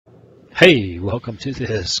Hey, welcome to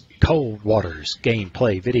this Cold Waters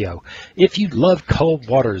gameplay video. If you love Cold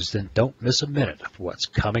Waters, then don't miss a minute of what's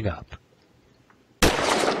coming up.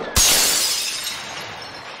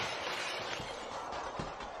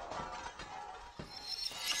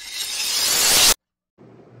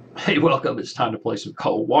 Hey, welcome. It's time to play some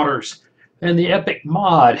Cold Waters and the Epic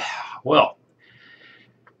mod. Well,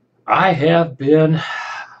 I have been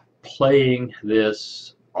playing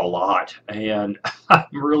this a lot, and I'm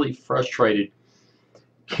really frustrated.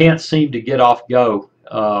 Can't seem to get off go.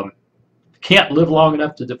 Can't live long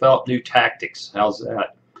enough to develop new tactics. How's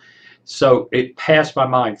that? So it passed my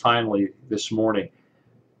mind finally this morning.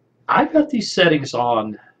 I've got these settings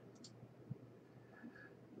on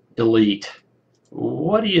Elite.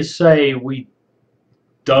 What do you say we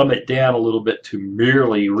dumb it down a little bit to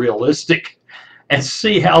merely realistic and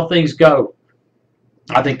see how things go?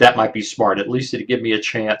 I think that might be smart. At least it'd give me a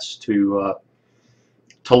chance to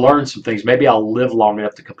learn some things. Maybe I'll live long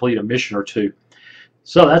enough to complete a mission or two.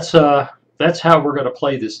 So that's how we're going to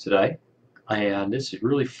play this today. And this is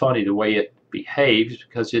really funny the way it behaves,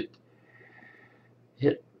 because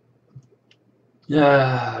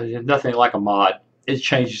nothing like a mod. It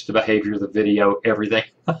changes the behavior of the video, everything.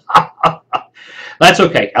 That's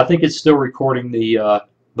okay. I think it's still recording the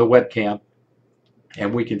webcam,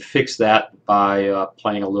 and we can fix that by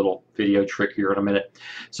playing a little video trick here in a minute.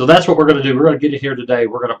 So that's what we're going to do. We're going to get in here today.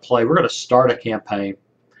 We're going to play. We're going to start a campaign.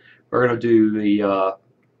 We're going to do the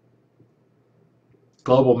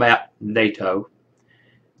global map NATO.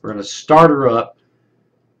 We're going to start her up.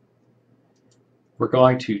 We're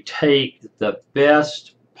going to take the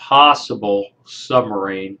best possible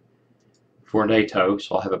submarine for NATO,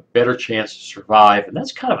 so I'll have a better chance to survive. And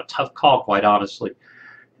that's kind of a tough call, quite honestly.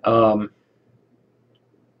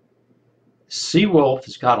 Seawolf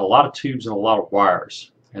has got a lot of tubes and a lot of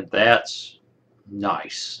wires, and that's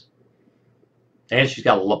nice. And she's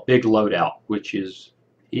got a big loadout, which is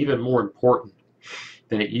even more important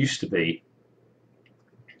than it used to be.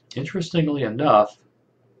 Interestingly enough,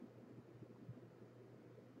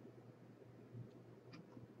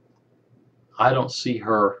 I don't see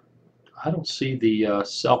her. I don't see the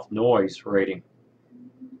self-noise rating.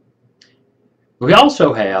 We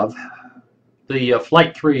also have the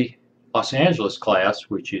Flight 3 Los Angeles class,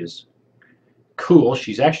 which is cool.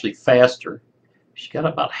 She's actually faster. She's got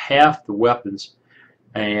about half the weapons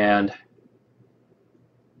and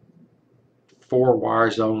 4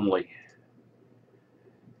 wires only.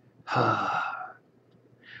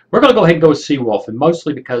 We're going to go ahead and go with Seawolf, and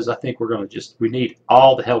mostly because I think we need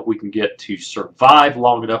all the help we can get to survive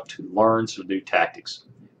long enough to learn some new tactics.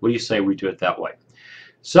 What do you say we do it that way?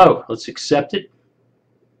 So let's accept it.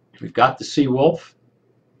 We've got the Seawolf,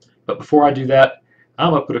 but before I do that,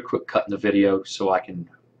 I'm going to put a quick cut in the video so I can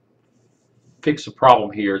fix a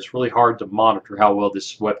problem here. It's really hard to monitor how well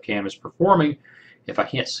this webcam is performing if I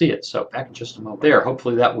can't see it. So back in just a moment there.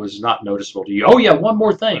 Hopefully that was not noticeable to you. Oh yeah, one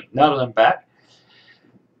more thing. Now that I'm back.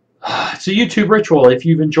 It's a YouTube ritual. If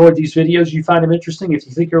you've enjoyed these videos, you find them interesting, if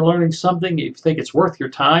you think you're learning something, if you think it's worth your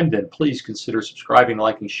time, then please consider subscribing,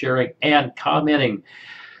 liking, sharing, and commenting.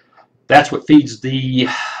 That's what feeds the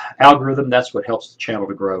algorithm. That's what helps the channel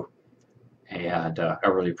to grow. And I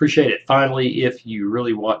really appreciate it. Finally, if you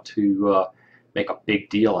really want to make a big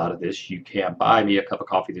deal out of this, you can buy me a cup of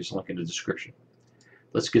coffee. There's a link in the description.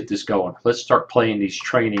 Let's get this going. Let's start playing these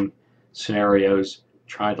training scenarios,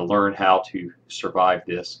 trying to learn how to survive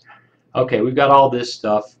this. Okay, we've got all this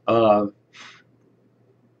stuff.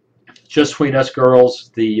 Just between us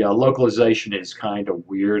girls, the localization is kind of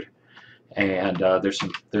weird, and there's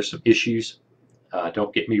some issues.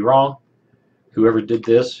 Don't get me wrong. Whoever did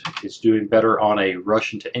this is doing better on a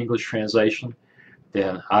Russian to English translation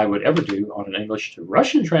than I would ever do on an English to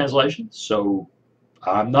Russian translation. So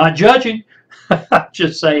I'm not judging.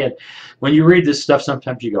 Just saying, when you read this stuff,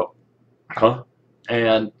 sometimes you go, huh?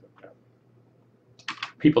 And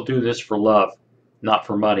people do this for love, not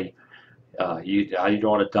for money. You don't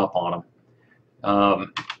want to dump on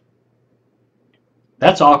them.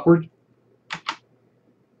 That's awkward.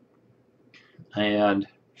 And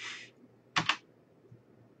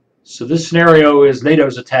so this scenario is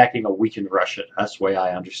NATO's attacking a weakened Russia. That's the way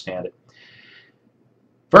I understand it.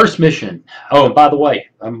 First mission. Oh, and by the way,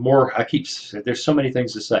 there's so many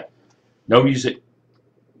things to say. No music.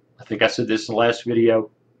 I think I said this in the last video.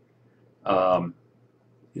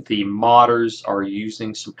 The modders are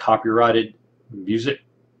using some copyrighted music,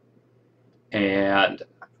 and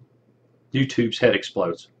YouTube's head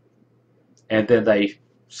explodes. And then they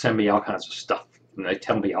send me all kinds of stuff, and they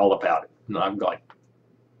tell me all about it. And I'm like,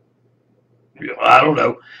 I don't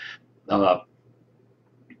know.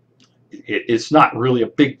 It's not really a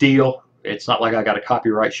big deal. It's not like I got a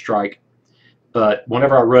copyright strike, but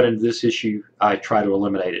whenever I run into this issue, I try to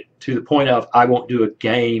eliminate it, to the point of I won't do a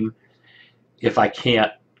game if I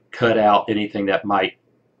can't cut out anything that might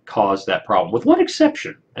cause that problem, with one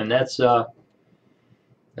exception, and that's Ultimate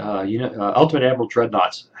Admiral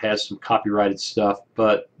Dreadnoughts has some copyrighted stuff,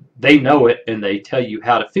 but they know it and they tell you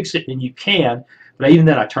how to fix it, and you can. But even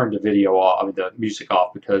then, I turn the video off, I mean the music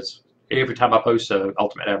off, because every time I post a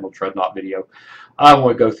Ultimate Admiral Dreadnought video, I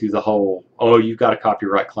want to go through the whole, oh, you've got a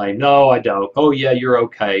copyright claim. No, I don't. Oh, yeah, you're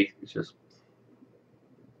okay. It's just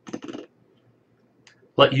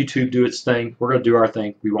let YouTube do its thing. We're going to do our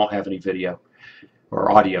thing. We won't have any video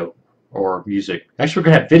or audio or music. Actually, we're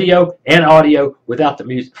going to have video and audio without the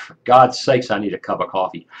music. For God's sakes, I need a cup of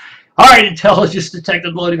coffee. All right, intelligence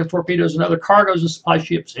detected loading of torpedoes and other cargoes and supply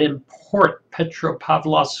ships in Port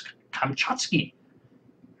Petropavlovsk-Kamchatsky.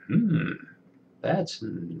 That's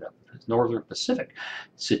Northern Pacific.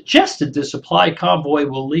 Suggested the supply convoy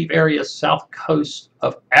will leave area south coast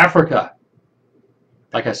of Africa.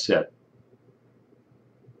 Like I said,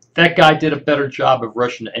 that guy did a better job of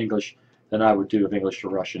Russian to English than I would do of English to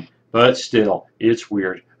Russian. But still, it's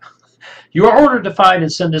weird. You are ordered to find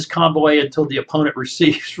and send this convoy until the opponent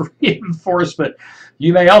receives reinforcement.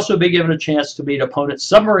 You may also be given a chance to meet opponent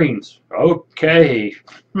submarines. Okay.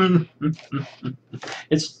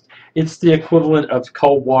 It's the equivalent of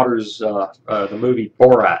Cold Water's the movie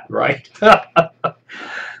Borat, right?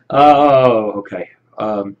 Oh, okay.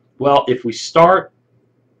 Well, if we start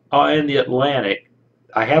in the Atlantic,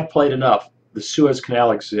 I have played enough. The Suez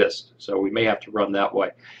Canal exists, so we may have to run that way.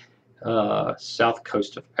 South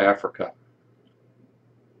coast of Africa.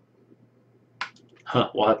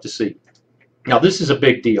 We'll have to see. Now, this is a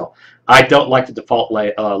big deal. I don't like the default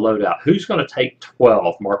loadout. Who's going to take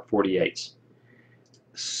 12 Mark 48s?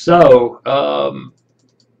 So,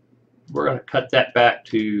 we're going to cut that back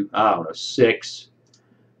to, I don't know, 6.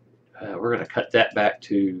 We're going to cut that back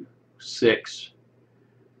to 6.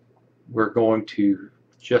 We're going to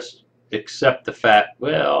just accept the fact,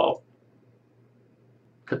 well,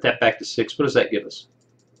 cut that back to 6. What does that give us?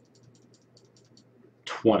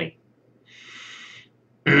 20.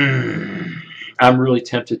 I'm really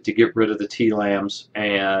tempted to get rid of the T-Lambs,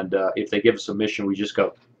 and if they give us a mission, we just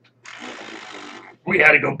go, we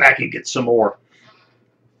had to go back and get some more.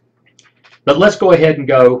 But let's go ahead and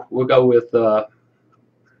go. We'll go with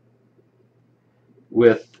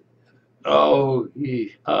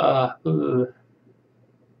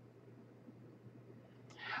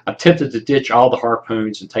I'm tempted to ditch all the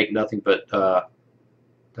harpoons and take nothing but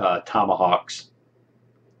tomahawks.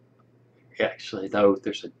 Actually, though,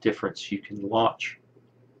 there's a difference. You can launch.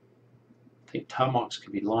 I think tomahawks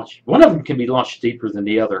can be launched. One of them can be launched deeper than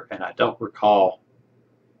the other, and I don't recall.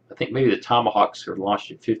 I think maybe the tomahawks are launched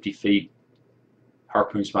at 50 feet.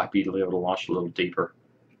 Harpoons might be able to launch a little deeper.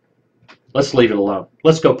 Let's leave it alone.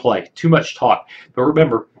 Let's go play. Too much talk. But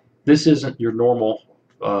remember, this isn't your normal,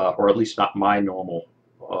 or at least not my normal,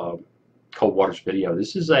 Cold Waters video.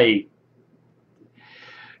 This is a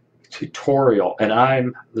tutorial, and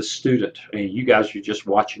I'm the student, and you guys are just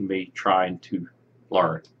watching me trying to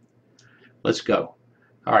learn. Let's go.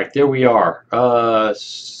 All right, there we are.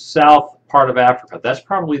 South part of Africa. That's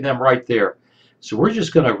probably them right there. So we're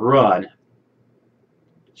just going to run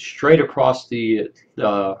straight across the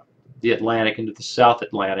Atlantic into the South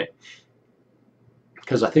Atlantic,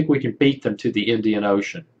 because I think we can beat them to the Indian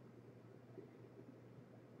Ocean.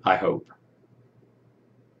 I hope.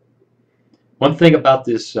 One thing about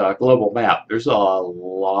this global map, there's a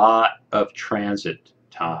lot of transit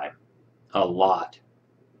time. A lot.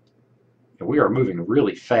 And we are moving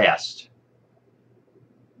really fast.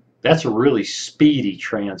 That's a really speedy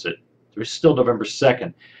transit. There's still November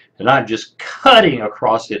 2nd, and I'm just cutting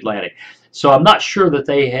across the Atlantic. So I'm not sure that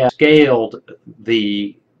they have scaled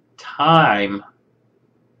the time.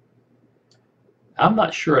 I'm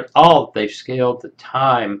not sure at all that they've scaled the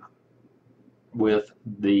time with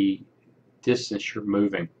the distance you're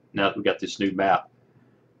moving now that we got this new map.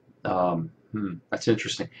 That's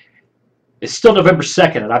interesting. It's still November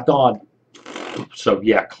 2nd, and I've gone. So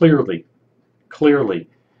yeah, clearly,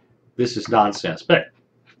 this is nonsense. But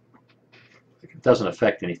it doesn't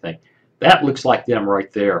affect anything. That looks like them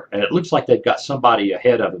right there, and it looks like they've got somebody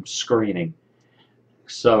ahead of them screening.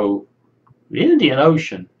 So the Indian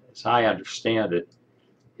Ocean, as I understand it,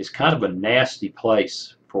 is kind of a nasty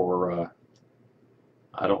place for.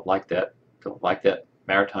 I don't like that. Don't like that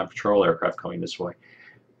maritime patrol aircraft coming this way.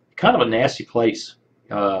 Kind of a nasty place.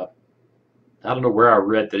 I don't know where I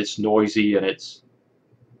read that it's noisy and it's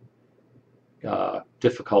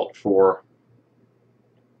difficult for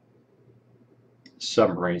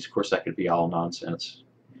submarines. Of course, that could be all nonsense.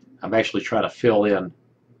 I'm actually trying to fill in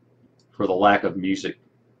for the lack of music.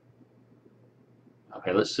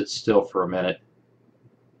 Okay, let's sit still for a minute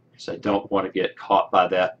because I don't want to get caught by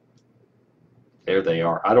that. There they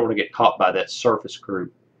are. I don't want to get caught by that surface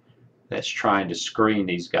group that's trying to screen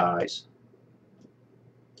these guys.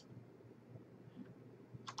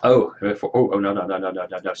 Oh,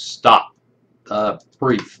 no, stop.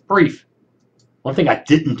 Brief. One thing I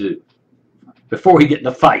didn't do before we get in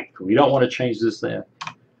the fight. We don't want to change this then.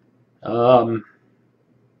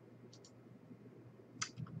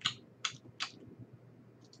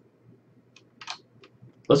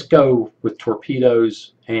 Let's go with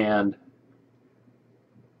torpedoes and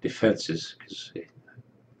defenses because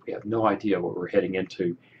we have no idea what we're heading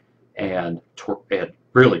into. And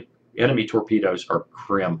really, enemy torpedoes are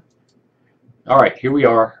grim. All right, here we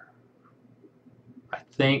are. I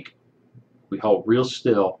think we hold real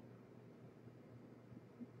still.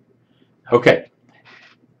 Okay.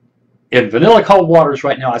 In vanilla cold waters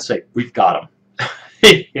right now, I say we've got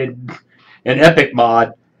them. in epic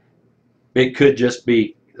mod, it could just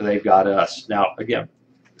be they've got us. Now, again,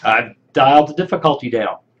 I've dialed the difficulty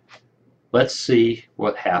down. Let's see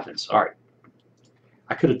what happens. All right.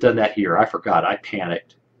 I could have done that here. I forgot. I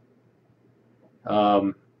panicked.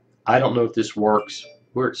 I don't know if this works.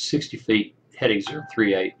 We're at 60 feet, heading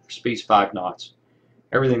 038, speed's 5 knots.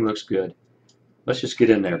 Everything looks good. Let's just get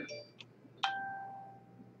in there.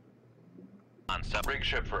 Rig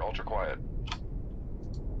ship for ultra quiet.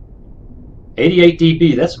 88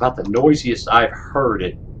 dB, that's about the noisiest I've heard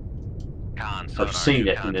it or seen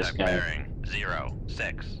it in this game. Bearing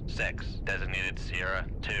 066, designated Sierra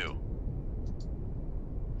 2.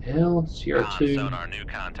 Hell, Sierra 2. Sonar new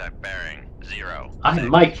contact bearing 0.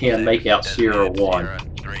 I can make out Sierra 1. Sierra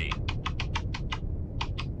 3.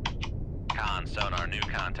 Sonar new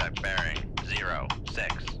contact bearing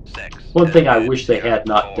 066. One thing I wish they had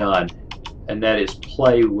not done, and that is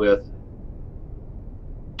play with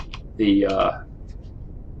the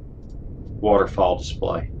waterfall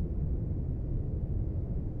display.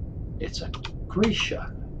 It's a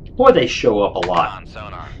Grisha. Boy, they show up a lot.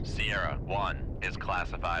 Sonar Sierra 1 is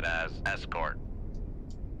classified as escort.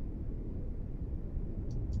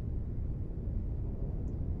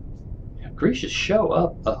 Yeah, Grishas show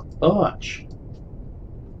up a bunch.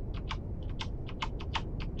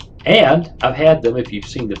 And I've had them, if you've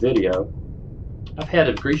seen the video, I've had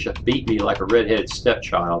a Grisha beat me like a redheaded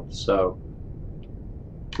stepchild, so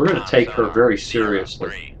we're going to take her very seriously.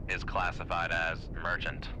 Sierra 3 is classified as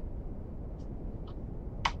merchant.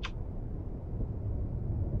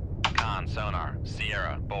 Sonar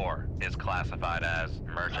Sierra 4 is classified as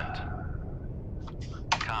merchant.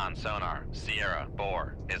 Sonar Sierra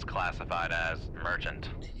 4 is classified as merchant.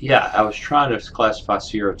 Yeah, I was trying to classify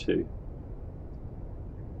Sierra 2,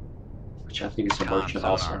 which I think is a merchant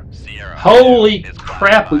also. Sierra Holy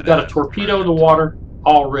crap, we've got a torpedo in the water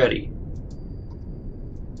already.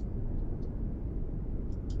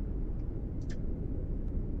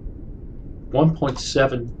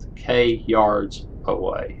 .7K yards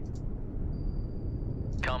away.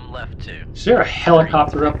 Come left 2. Is there a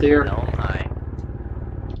helicopter up there? Helm high.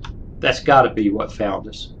 That's got to be what found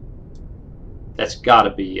us. That's got to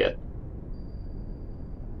be it.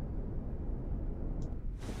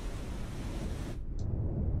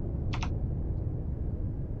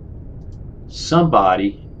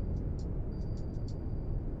 Somebody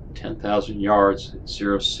 10,000 yards at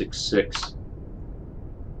 066.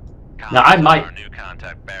 Now I might new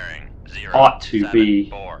contact bearing 0, ought to 7, be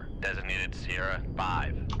 4, designated Sierra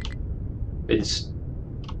 5. It's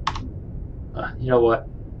you know what?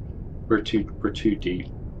 We're too deep.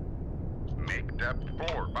 Make depth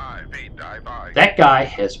 4, 5, 8, dive by. That guy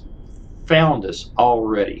has found us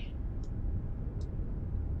already.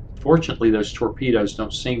 Fortunately, those torpedoes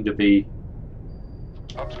don't seem to be.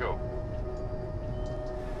 Upscope.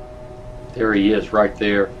 There he is, right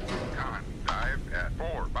there. Dive at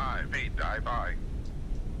 4, 5, 8, dive by.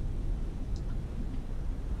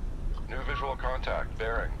 New visual contact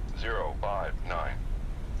bearing 059.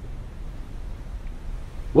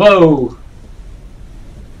 Whoa!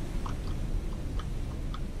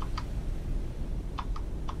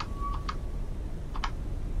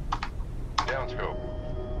 Downscope.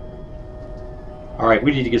 All right,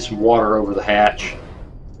 we need to get some water over the hatch.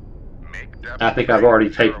 I think I've already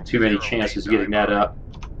taken too many chances getting that up.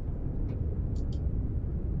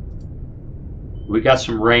 We got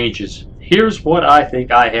some ranges. Here's what I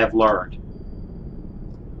think I have learned.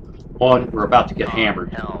 One, we're about to get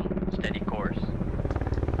hammered. Helm, steady course.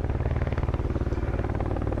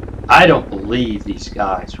 I don't believe these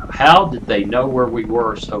guys. How did they know where we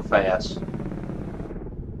were so fast?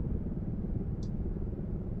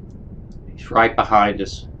 He's right behind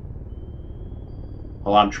us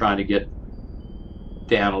while I'm trying to get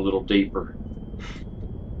down a little deeper.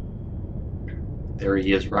 There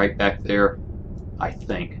he is right back there, I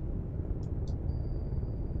think.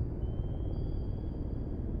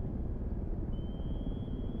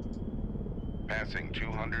 Passing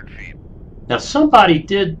 200 feet. Now somebody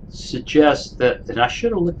did suggest that, and I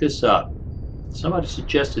should have looked this up, somebody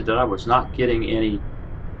suggested that I was not getting any.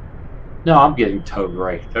 No, I'm getting towed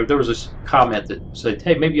array. There was a comment that said,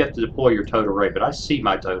 hey, maybe you have to deploy your towed array, but I see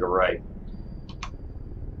my towed array.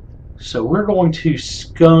 So we're going to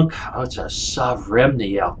skunk. Oh, it's a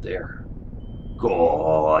Sovremny out there.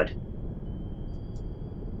 God.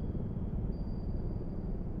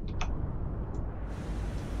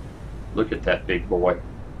 Look at that big boy.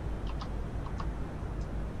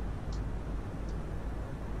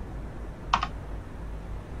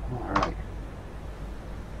 Alright.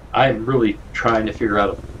 I am really trying to figure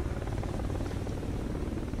out.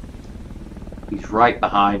 He's right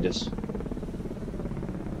behind us.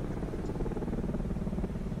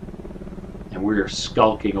 And we're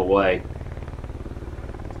skulking away.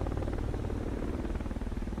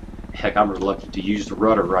 Heck, I'm reluctant to use the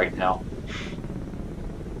rudder right now.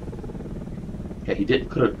 Okay, he didn't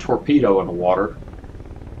put a torpedo in the water.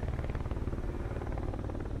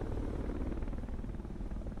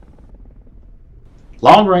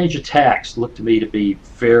 Long-range attacks look to me to be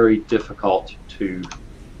very difficult to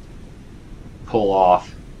pull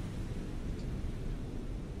off.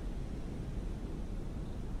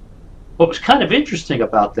 What was kind of interesting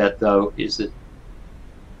about that, though, is that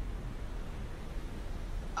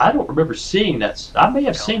I don't remember seeing that. I may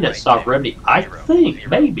have seen that Sovremny. I think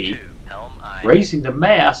maybe raising the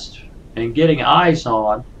mast and getting eyes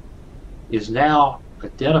on is now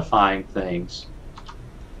identifying things,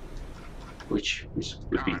 which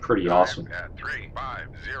would be pretty awesome. At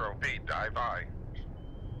 350 feet, dive by.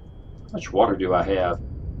 How much water do I have?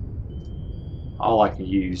 All I can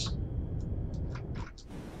use.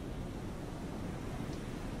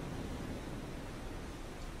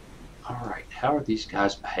 Alright, how are these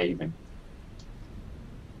guys behaving?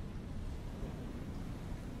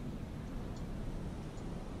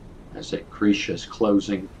 As that Grisha is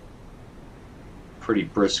closing pretty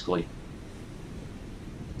briskly.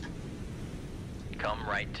 Come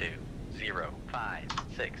right to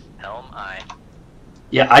 056 helm I.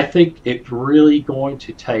 Yeah, I think it's really going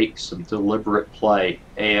to take some deliberate play,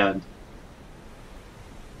 and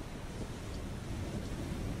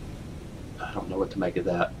I don't know what to make of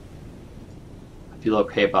that. I feel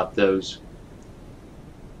okay about those.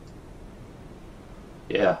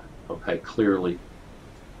 Yeah, okay, clearly.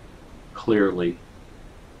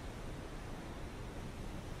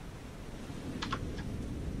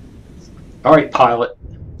 All right, pilot,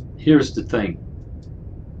 here's the thing.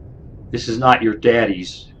 This is not your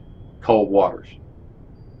daddy's cold waters.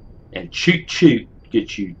 And choot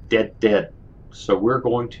gets you dead. So we're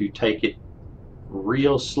going to take it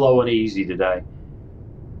real slow and easy today.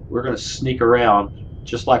 We're going to sneak around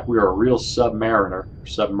just like we're a real submariner.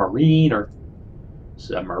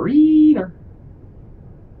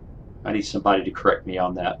 I need somebody to correct me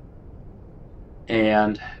on that.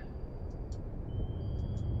 And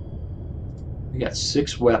we got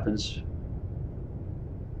 6 weapons.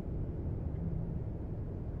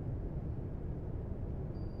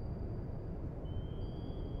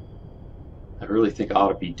 I really think I ought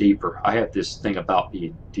to be deeper. I have this thing about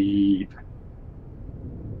being deep.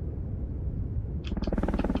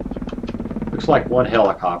 Looks like one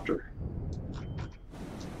helicopter.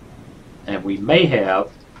 And we may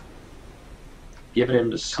have given him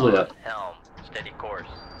the slip. Helm, steady course.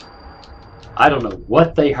 I don't know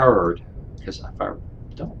what they heard, because I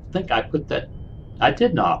don't think I put that. I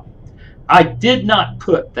did not. I did not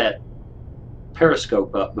put that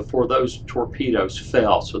periscope up before those torpedoes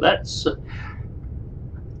fell. So that's.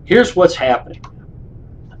 Here's what's happening.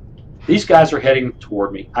 These guys are heading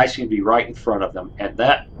toward me. I seem to be right in front of them, and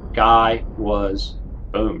that guy was,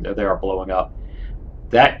 boom, there they are blowing up.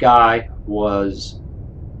 That guy was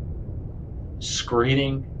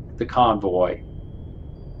screening the convoy,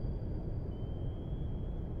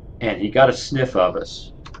 and he got a sniff of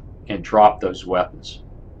us and dropped those weapons.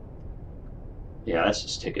 Yeah, that's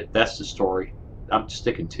the ticket. That's the story. I'm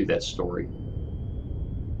sticking to that story.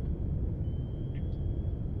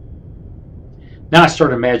 Now I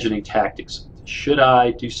start imagining tactics. Should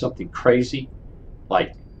I do something crazy,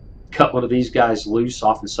 like cut one of these guys loose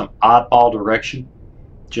off in some oddball direction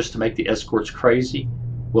just to make the escorts crazy?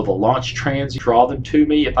 Will the launch trans draw them to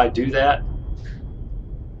me if I do that?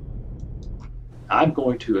 I'm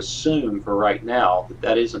going to assume for right now that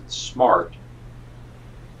that isn't smart.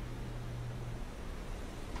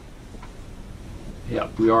 Yeah,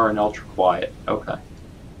 we are in ultra quiet. Okay.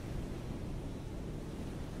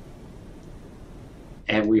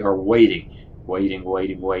 And we are waiting.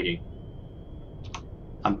 Waiting.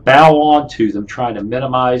 I'm bow on to them, trying to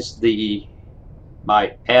minimize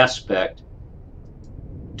my aspect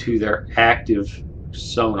to their active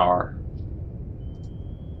sonar.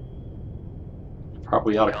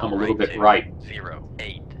 Probably ought to come a little bit right.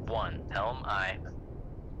 081 helm I.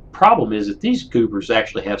 Problem is that these goobers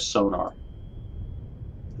actually have sonar.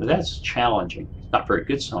 Now that's challenging. It's not very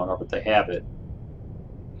good sonar, but they have it.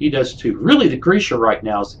 He does too. Really, the Grisha right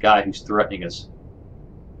now is the guy who's threatening us.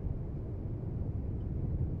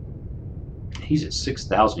 He's at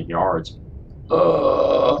 6,000 yards.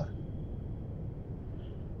 All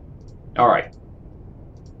right.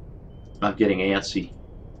 I'm getting antsy.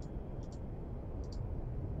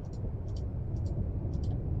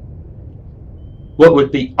 What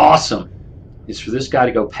would be awesome is for this guy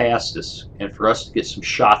to go past us and for us to get some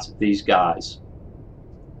shots at these guys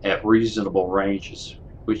at reasonable ranges,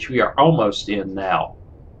 which we are almost in now.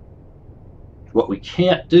 What we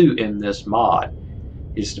can't do in this mod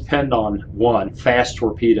is depend on, one, fast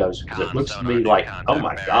torpedoes, because it looks to me like, oh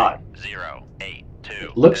my god,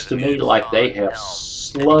 it looks to me like they have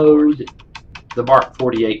slowed the Mark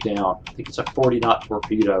 48 down. I think it's a 40-knot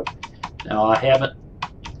torpedo. Now, I haven't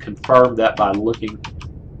confirmed that by looking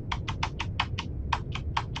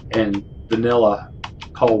in vanilla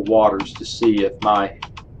cold waters to see if my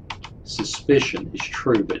suspicion is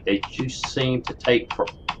true, but they just seem to take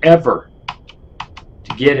forever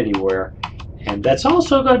to get anywhere, and that's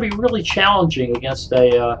also going to be really challenging against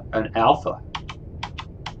an alpha.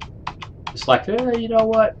 It's like, you know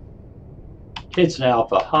what? It's an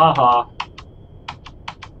alpha. Ha ha.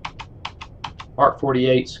 Mark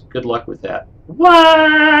 48s. Good luck with that.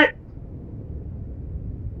 What?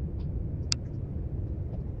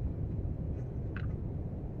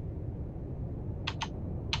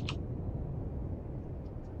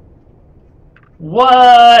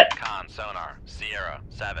 What? Con sonar Sierra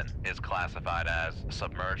 7 is classified as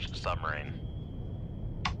submerged submarine.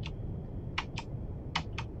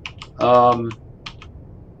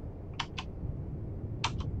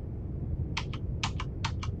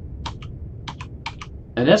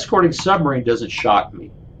 An escorting submarine doesn't shock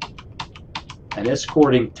me. An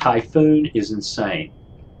escorting Typhoon is insane.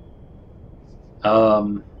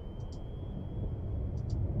 Okay,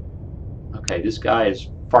 this guy is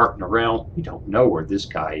farting around. We don't know where this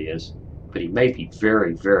guy is, but he may be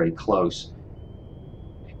very, very close.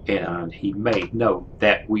 And he may know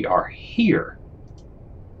that we are here.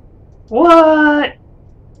 What?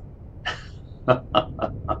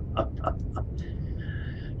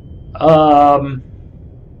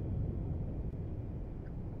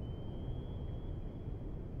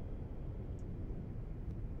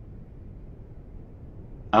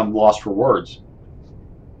 I'm lost for words.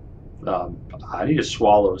 I need to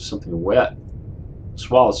swallow something wet.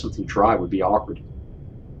 Swallow something dry would be awkward.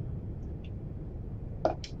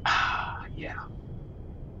 Yeah.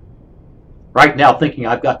 Right now, thinking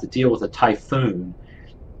I've got to deal with a Typhoon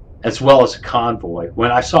as well as a convoy,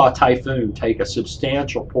 when I saw a Typhoon take a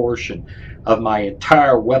substantial portion of my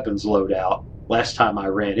entire weapons loadout last time I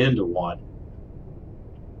ran into one.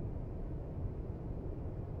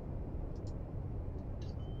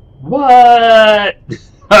 What?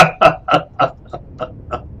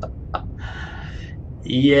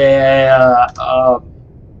 Yeah,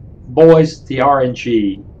 boys, the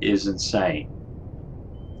RNG is insane.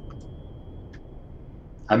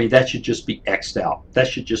 I mean, that should just be X'd out. That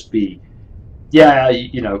should just be, yeah,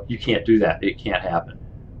 you know, you can't do that. It can't happen.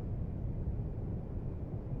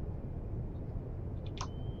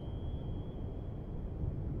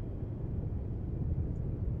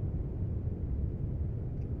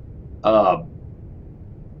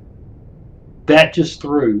 That just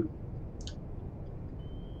threw,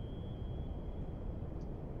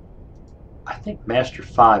 I think Master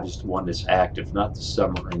 5 is the one that's active, not the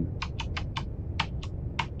submarine.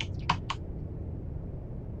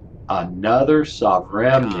 Another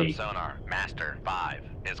Sovereign. Sonar Master 5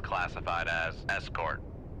 is classified as escort.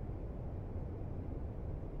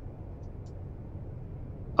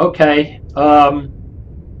 Okay,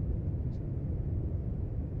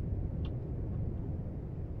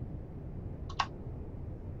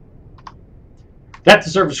 that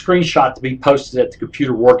deserves a screenshot to be posted at the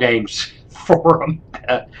Computer War Games forum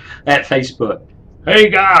at Facebook. Hey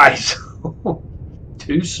guys,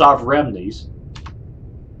 two Sovereigns,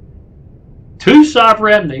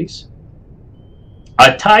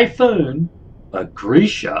 a Typhoon, a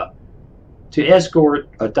Grisha, to escort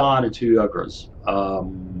a Don and two Ugras.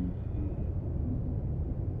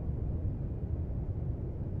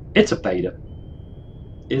 It's a beta.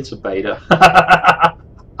 It's a beta.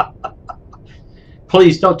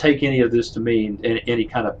 Please don't take any of this to mean any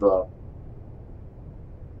kind of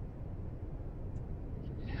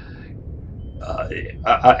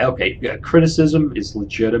okay, criticism is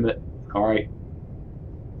legitimate. All right,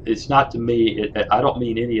 it's not to me. I don't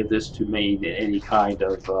mean any of this to mean any kind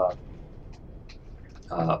of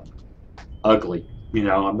ugly. You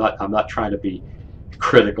know, I'm not trying to be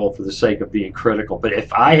critical for the sake of being critical. But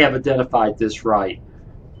if I have identified this right,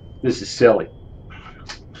 this is silly.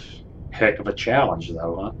 Heck of a challenge,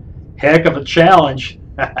 though, huh? Heck of a challenge.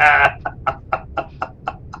 And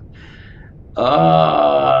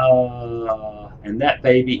that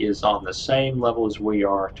baby is on the same level as we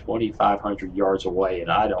are, 2,500 yards away,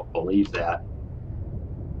 and I don't believe that.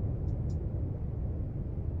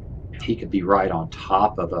 He could be right on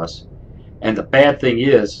top of us. And the bad thing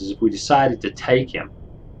is if we decided to take him,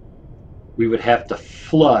 we would have to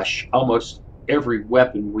flush almost every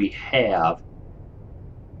weapon we have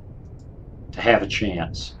to have a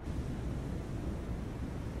chance.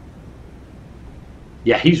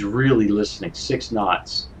 Yeah, he's really listening. 6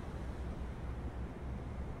 knots.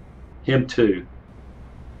 Him too.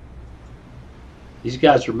 These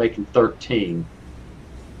guys are making 13.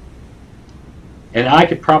 And I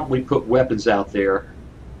could probably put weapons out there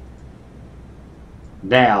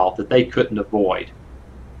now that they couldn't avoid.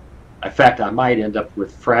 In fact, I might end up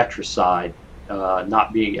with fratricide,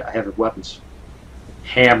 not having weapons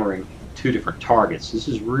hammering 2 different targets. This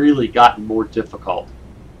has really gotten more difficult.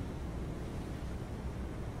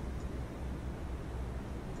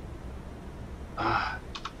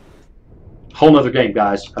 Whole nother game,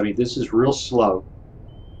 guys. I mean, this is real slow.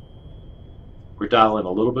 We're dialing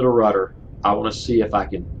a little bit of rudder. I want to see if I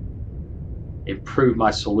can improve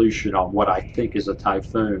my solution on what I think is a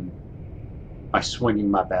typhoon by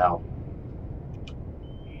swinging my bow.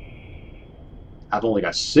 I've only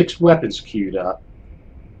got 6 weapons queued up.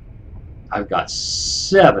 I've got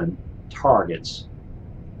 7 targets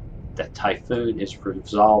that Typhoon is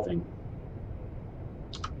resolving.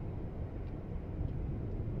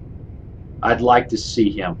 I'd like to see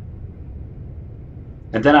him.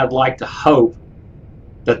 And then I'd like to hope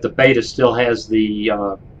that the beta still has the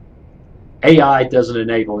AI doesn't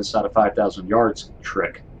enable inside of 5,000 yards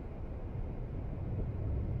trick.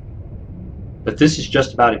 But this is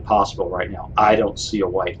just about impossible right now. I don't see a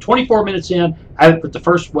way. 24 minutes in, I haven't put the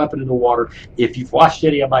first weapon in the water. If you've watched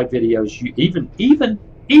any of my videos, you even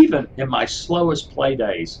in my slowest play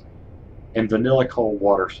days in vanilla cold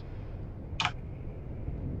waters,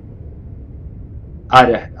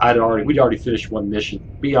 we'd already finished 1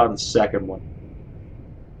 mission, be on the 2nd one.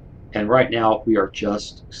 And right now we are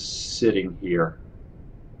just sitting here,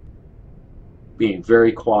 being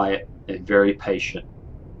very quiet and very patient,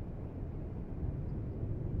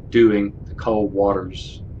 doing the cold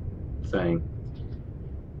waters thing.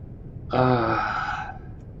 No.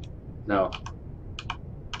 I'm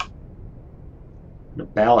going to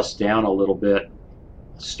ballast down a little bit,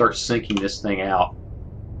 start sinking this thing out.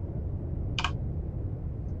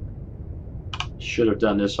 Should have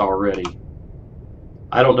done this already.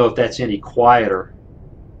 I don't know if that's any quieter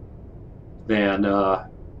than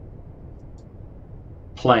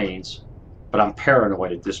planes, but I'm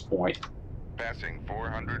paranoid at this point. Passing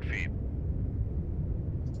 400 feet.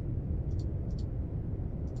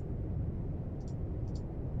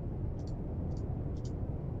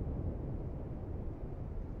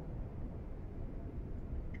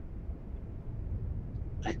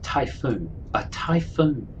 A typhoon. A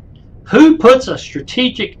typhoon. Who puts a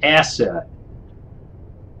strategic asset,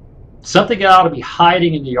 something that ought to be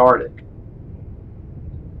hiding in the Arctic,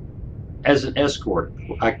 as an escort?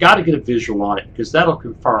 I got to get a visual on it because that'll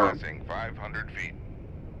confirm. Passing 500 feet.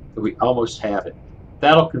 That we almost have it.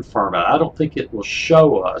 That'll confirm it. I don't think it will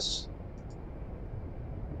show us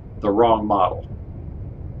the wrong model.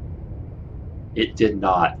 It did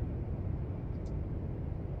not.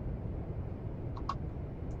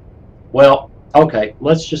 Well, okay,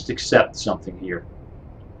 let's just accept something here.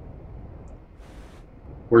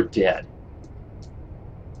 We're dead.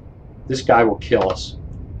 This guy will kill us.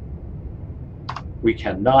 We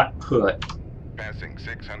cannot put Passing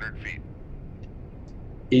 600 feet.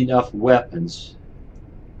 enough weapons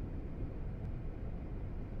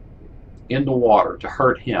in the water to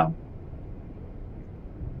hurt him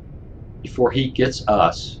before he gets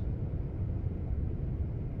us,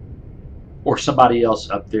 or somebody else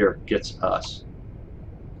up there gets us.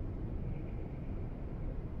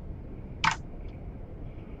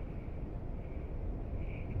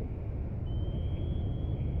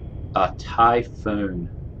 A typhoon.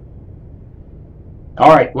 All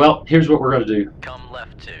right, well, here's what we're going to do. Come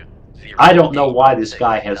left 2. I don't know why this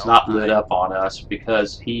guy has not lit up on us,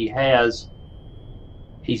 because he's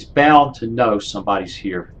bound to know somebody's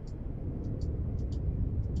here.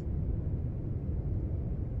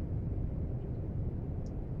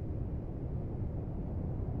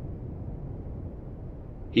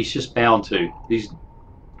 He's just bound to.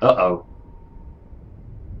 Uh-oh.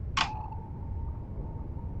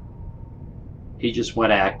 He just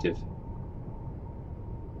went active.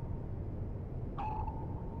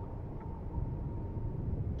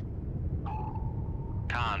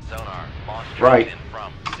 Con sonar, launch Right. in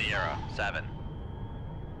from Sierra 7.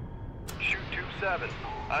 Shoot 2-7.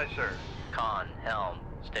 Aye, sir. Con, helm,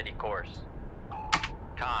 steady course.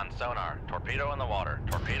 Con, sonar, torpedo in the water,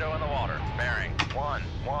 torpedo in the water, bearing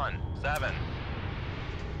 117.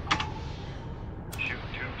 Shoot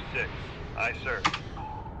 2-6. Aye, sir.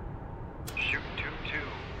 Shoot 2-2.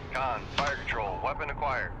 Con, fire control, weapon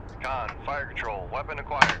acquired. Con, fire control, weapon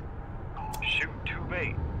acquired. Shoot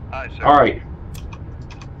 2-8. Aye, sir. All right.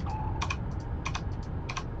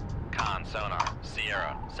 Con, sonar,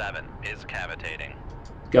 Sierra 7 is cavitating.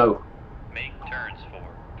 Go. Make turns for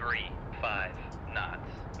 3-5 knots.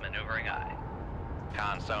 Maneuvering eye.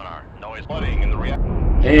 Con, sonar, noise Flooding in the reactor.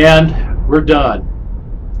 And we're done.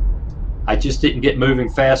 I just didn't get moving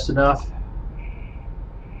fast enough.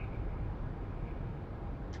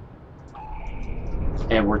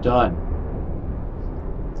 And we're done.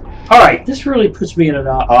 Alright, this really puts me in an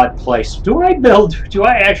odd place. Do I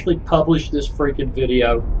actually publish this freaking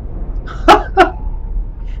video?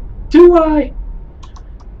 Do I?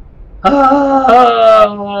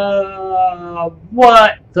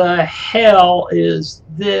 What the hell is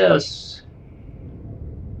this?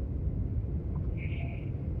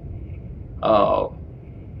 Oh.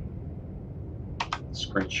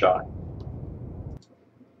 Screenshot.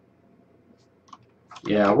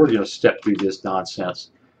 Yeah, we're going to step through this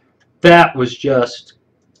nonsense. That was just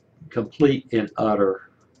complete and utter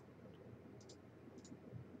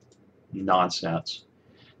nonsense.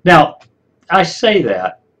 Now, I say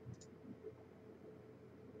that.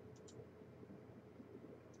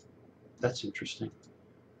 That's interesting.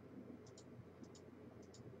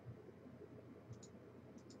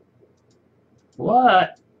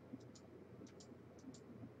 What?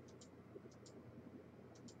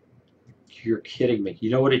 You're kidding me. You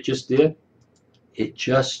know what it just did? It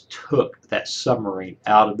just took that submarine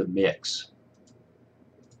out of the mix.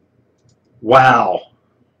 Wow.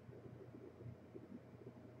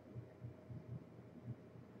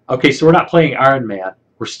 Okay, so we're not playing Iron Man.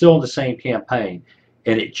 We're still in the same campaign.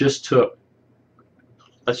 And it just took...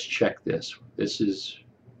 Let's check this. This is...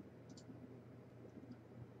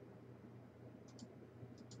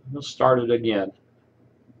 We'll start it again.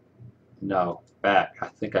 No, back. I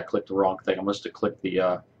think I clicked the wrong thing. I must have clicked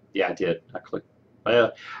the... yeah, I did. I clicked...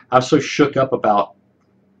 I'm so shook up about...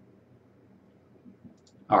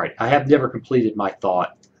 Alright, I have never completed my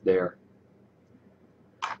thought there.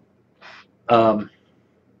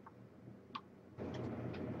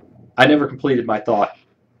 I never completed my thought.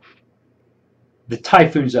 The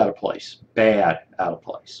Typhoon's out of place. Bad out of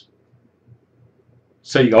place.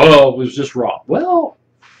 So you go, oh, it was just wrong. Well,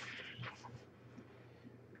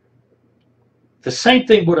 the same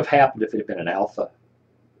thing would have happened if it had been an Alpha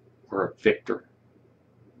or a Victor.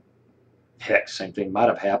 Heck, same thing might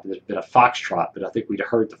have happened if it had been a Foxtrot, but I think we'd have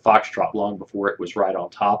heard the Foxtrot long before it was right on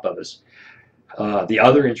top of us. The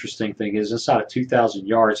other interesting thing is inside of 2,000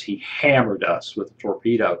 yards, he hammered us with a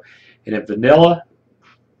torpedo. And in vanilla,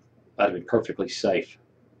 that'd have been perfectly safe.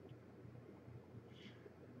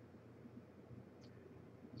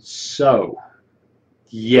 So,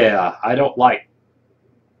 yeah, I don't like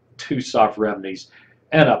two soft remedies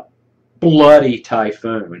and a bloody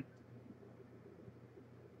Typhoon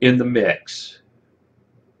in the mix,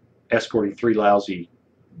 escorting 3 lousy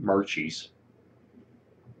Murchies.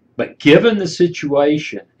 But given the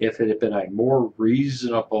situation, if it had been a more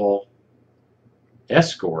reasonable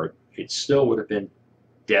escort, it still would have been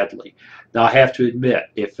deadly. Now, I have to admit,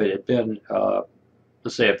 if it had been,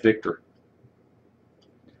 let's say, a Victor,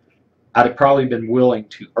 I'd have probably been willing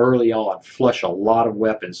to, early on, flush a lot of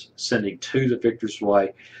weapons, sending 2 the Victor's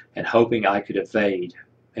way, and hoping I could evade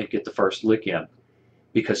and get the first lick in,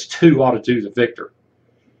 because 2 ought to do the Victor.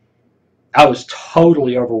 I was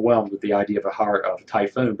totally overwhelmed with the idea of a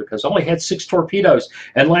Typhoon, because I only had 6 torpedoes,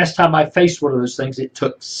 and last time I faced one of those things, it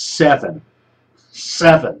took 7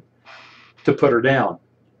 to put her down.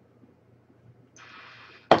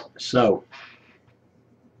 So,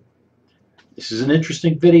 this is an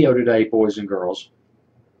interesting video today, boys and girls.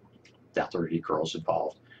 Doubt there are any girls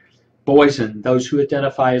involved. Boys and those who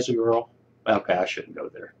identify as a girl. Okay, I shouldn't go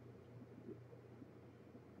there.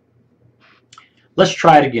 Let's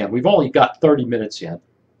try it again. We've only got 30 minutes in,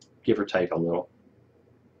 give or take a little.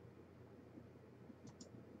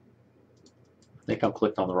 I think I'm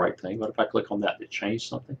clicked on the right thing. What if I click on that to change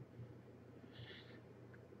something?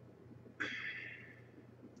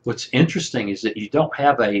 What's interesting is that you don't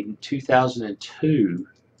have a 2002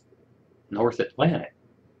 North Atlantic.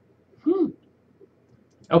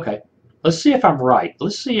 Okay, let's see if I'm right.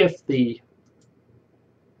 Let's see if the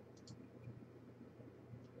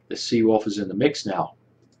Seawolf is in the mix now.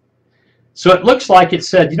 So it looks like it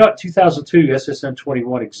said, you know what, 2002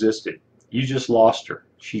 SSN-21 existed. You just lost her.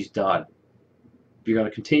 She's done. If you're going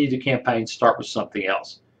to continue the campaign, start with something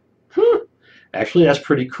else. Actually, that's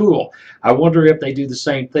pretty cool. I wonder if they do the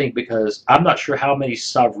same thing, because I'm not sure how many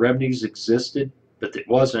Sovereignities existed, but it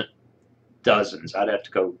wasn't dozens. I'd have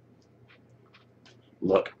to go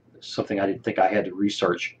look. Something I didn't think I had to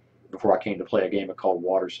research before I came to play a game of Cold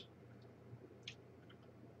Waters.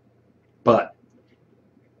 But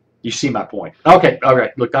you see my point. Okay, all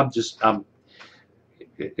right. Look,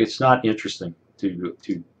 it's not interesting to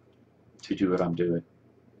do what I'm doing.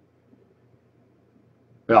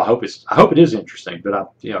 Well, I hope it is interesting,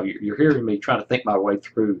 but you're hearing me trying to think my way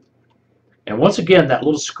through. And once again, that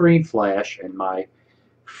little screen flash and my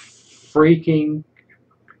freaking,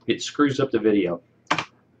 it screws up the video.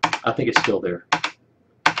 I think it's still there.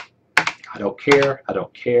 I don't care. I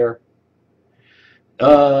don't care.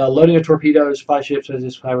 Loading of torpedoes, 5 ships as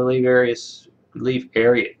this I will leave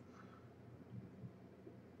area.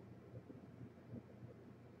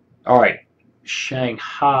 All right,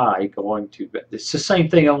 Shanghai going to. It's the same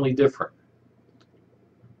thing, only different.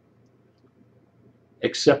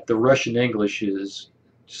 Except the Russian English is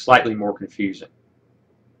slightly more confusing.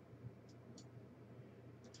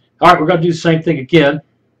 All right, we're going to do the same thing again.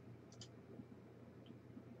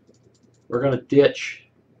 We're going to ditch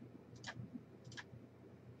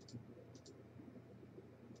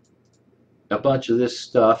a bunch of this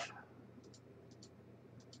stuff.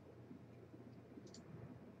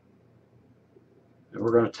 And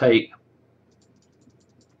we're going to take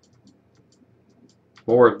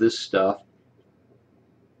more of this stuff.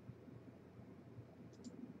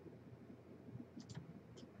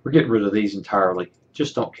 We're getting rid of these entirely.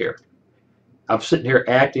 Just don't care. I'm sitting here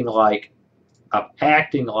acting like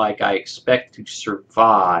I expect to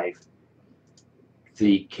survive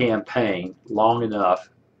the campaign long enough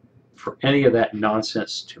for any of that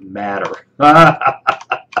nonsense to matter.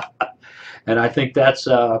 And I think that's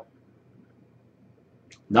not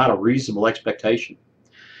a reasonable expectation.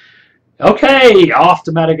 Okay, off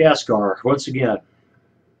to Madagascar once again.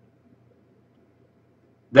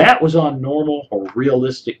 That was on normal or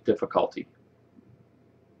realistic difficulty.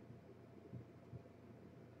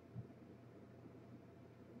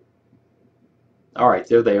 All right,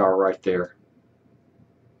 there they are right there.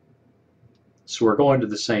 So we're going to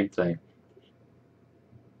the same thing.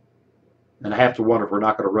 And I have to wonder if we're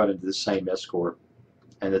not going to run into the same escort,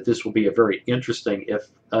 and that this will be a very interesting, if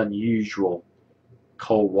unusual,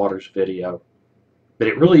 Cold Waters video. But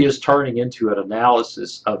it really is turning into an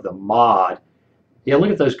analysis of the mod. Yeah,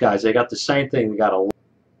 look at those guys. They got the same thing. They got a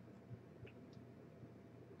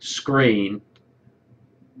screen.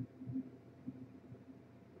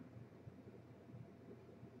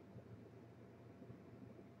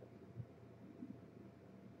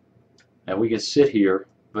 And we can sit here.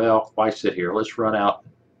 Well, why sit here? Let's run out.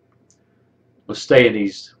 Let's stay in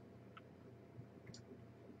these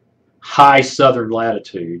high southern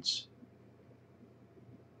latitudes.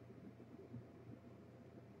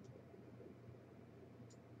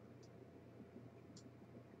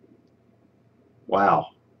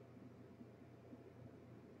 Wow.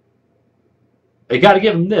 They got to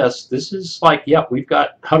give them this. This is like, yep, we've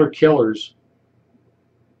got hunter killers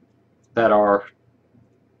that are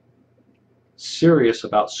serious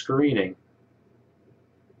about screening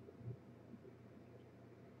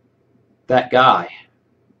that guy.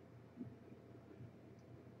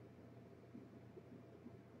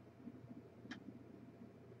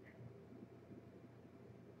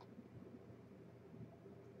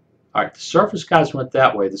 All right, the surface guys went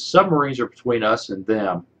that way. The submarines are between us and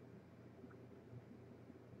them.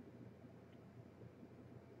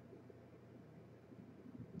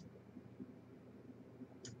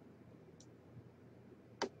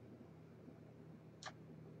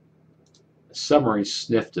 The submarines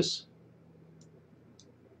sniffed us.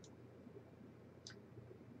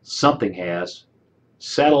 Something has.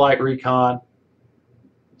 Satellite recon.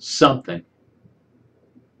 Something.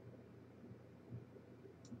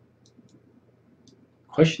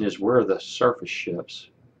 Question is, where are the surface ships?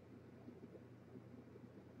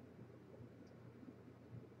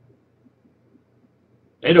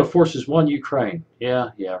 NATO forces won Ukraine.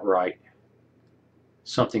 Yeah, right.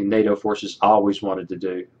 Something NATO forces always wanted to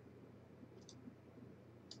do.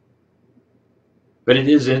 But it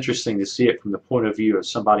is interesting to see it from the point of view of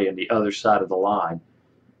somebody on the other side of the line.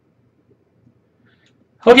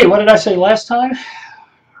 Okay, what did I say last time?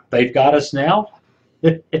 They've got us now?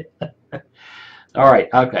 All right,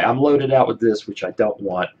 okay, I'm loaded out with this, which I don't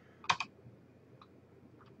want.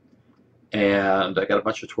 And I got a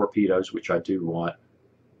bunch of torpedoes, which I do want.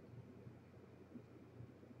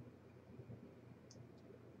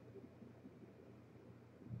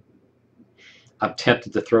 I'm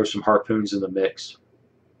tempted to throw some harpoons in the mix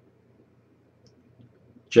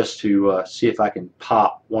just to see if I can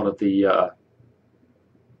pop one of the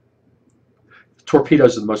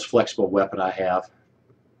torpedoes. Are the most flexible weapon I have.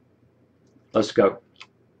 Let's go.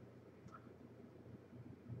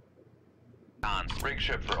 Rig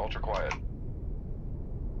ship for ultra quiet.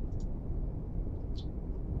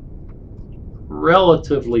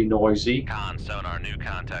 Relatively noisy. Con sonar, new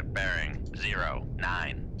contact bearing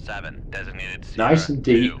 097. Designated Sierra Nice and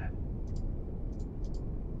deep. 2.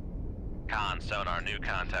 Con sonar, new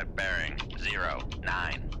contact bearing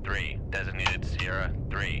 093. Designated Sierra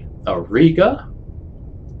 3. A Riga.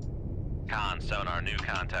 Con sonar, new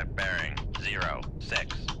contact bearing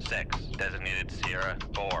 066. Designated Sierra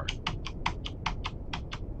 4.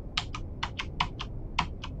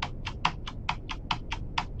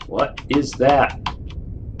 What is that?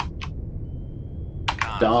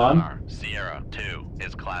 Con Don? sonar, Sierra 2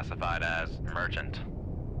 is classified as merchant.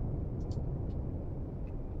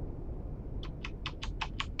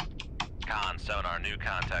 Con sonar, new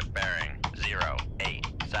contact bearing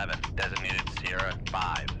 087. Designated Sierra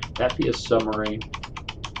 5. That be a submarine.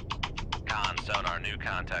 Con sonar, new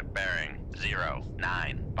contact bearing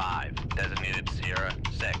 095. Designated Sierra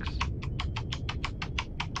 6.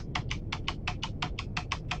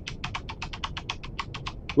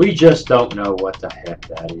 We just don't know what the heck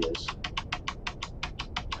that is.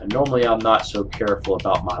 And normally I'm not so careful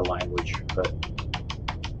about my language, but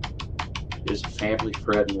it is a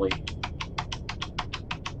family-friendly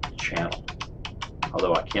channel.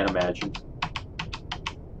 Although I can't imagine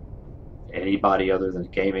anybody other than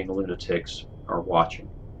gaming lunatics are watching.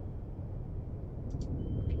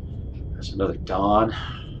 There's another Don.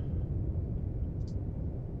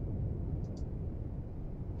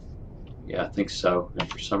 Yeah, I think so. And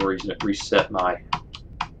for some reason it reset my...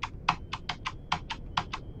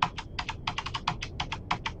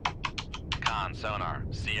 Con sonar,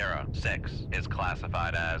 Sierra 6 is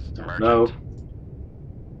classified as merchant. No.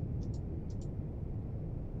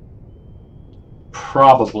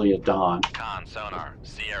 Probably a Don. Con sonar,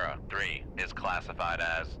 Sierra 3 is classified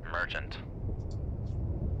as merchant.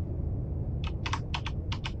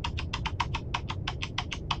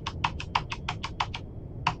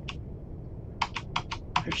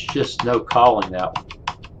 There's just no calling that one.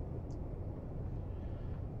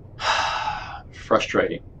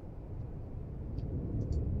 Frustrating.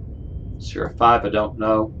 Sierra 5, I don't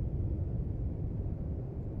know.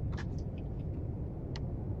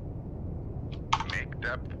 Make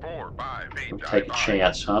depth 4 by 8. We'll take a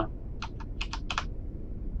chance, huh?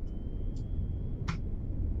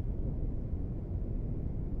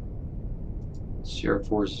 Sierra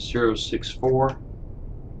 4 is 064.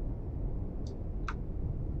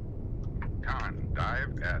 Con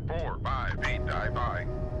dive at 4 by 8. Dive by.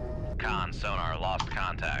 Con sonar, lost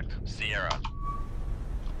contact, Sierra.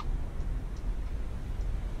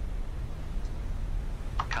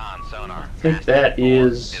 Con sonar, I think that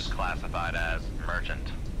is is... classified as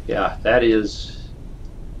merchant. Yeah, that is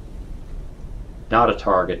not a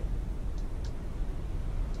target.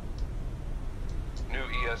 New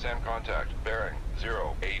ESN contact bearing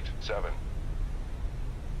 087.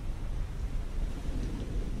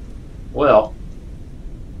 Well.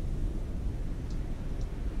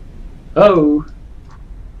 Oh.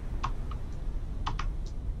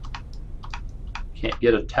 Can't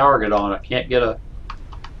get a target on it. Can't get a...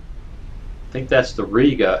 I think that's the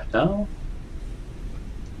Riga. No.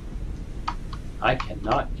 I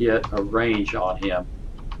cannot get a range on him.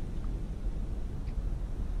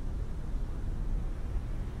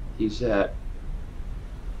 He's at...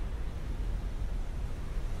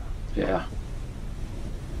 Yeah.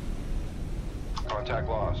 Contact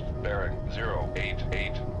lost. Bearing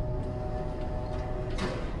 088.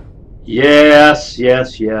 Yes,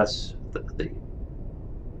 yes, yes. The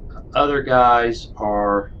other guys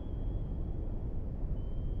are...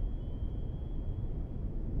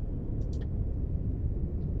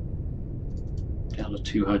 down to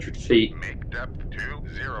 200 feet. Make depth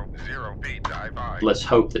 200 feet. Dive by. Let's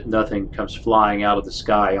hope that nothing comes flying out of the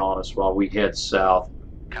sky on us while we head south.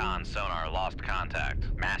 Con sonar lost contact.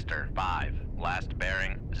 Master 5. Last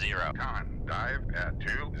bearing 0. Con, dive at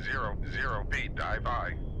 200 feet, dive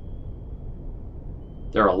by.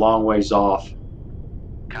 They're a long ways off.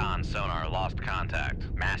 Con sonar lost contact.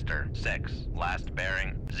 Master 6. Last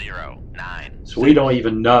bearing 09. So we don't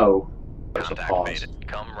even know. There's a Contact pause. faded.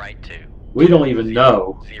 Come right to. We don't even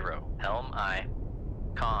know. 0. Helm I.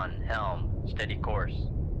 Con helm. Steady course.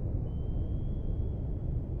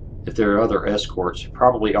 If there are other escorts.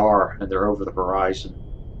 Probably are, and they're over the horizon.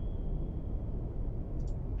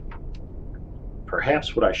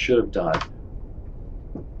 Perhaps what I should have done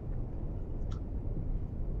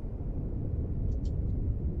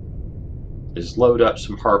is load up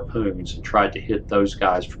some harpoons and tried to hit those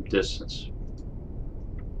guys from distance.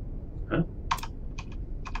 Huh?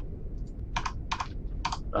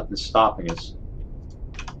 Nothing's stopping us.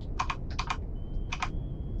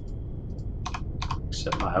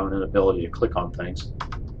 Except my own inability to click on things.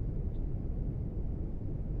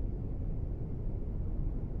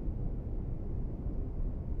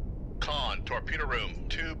 Con, torpedo room,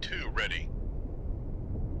 tube 2 ready.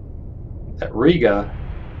 That Riga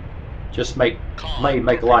just may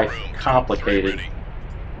make life complicated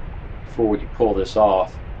before we can pull this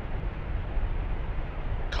off.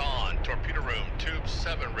 Con, torpedo room, tube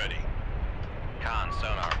 7 ready. Con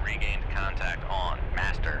sonar regained contact on.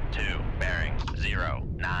 Master 2. Bearing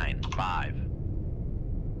 095.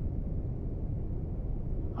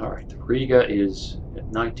 Alright, the Riga is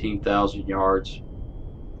at 19,000 yards.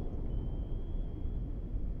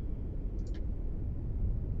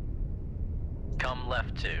 Come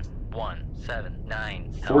left to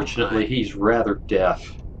 179. Fortunately, he's rather deaf.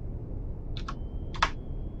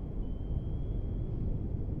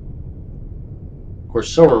 Of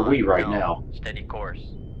course, so are we right now. Steady course.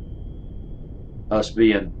 Us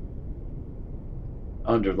being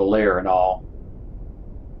under the layer and all.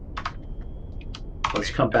 Let's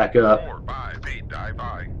come back up. 4, 5 feet, dive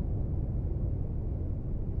by.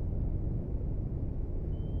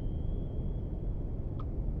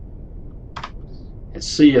 And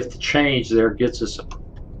see if the change there gets us.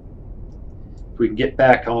 If we can get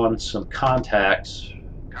back on some contacts.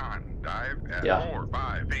 Con, dive at Yeah. 4,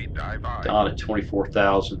 5 feet, dive by. Down at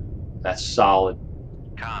 24,000. That's solid.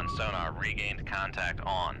 Con sonar regained contact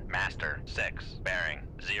on. Master 6. Bearing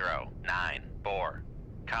 094.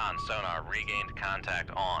 Con sonar regained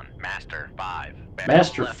contact on. Master 5. Bearing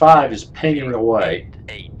Master left 5 to is pinging away.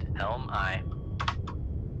 8. Helm I.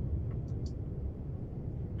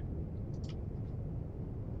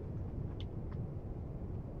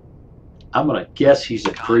 I'm gonna guess he's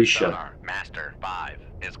a Con Grisha. sonar. Master 5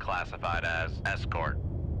 is classified as escort.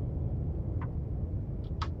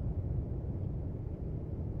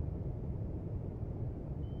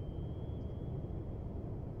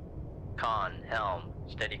 Con helm.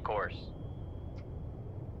 Steady course.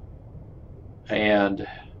 And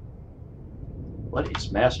what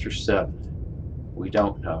is Master 7? We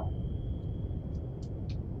don't know.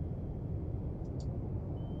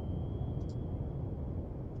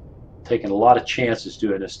 Taking a lot of chances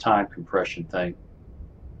doing this time compression thing.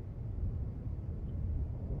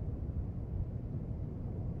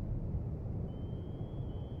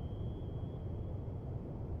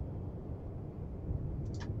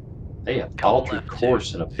 They have Come altered left to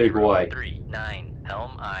course in a big way. 039.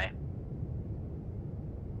 Helm I.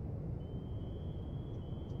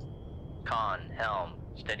 Con helm.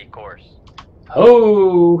 Steady course.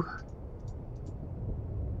 Oh!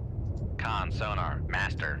 Con sonar.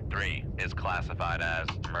 Master 3 is classified as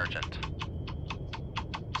merchant.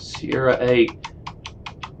 Sierra 8.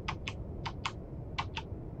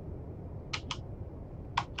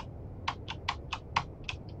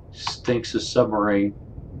 Stinks of submarine.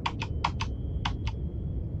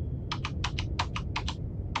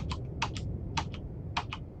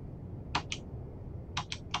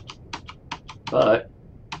 But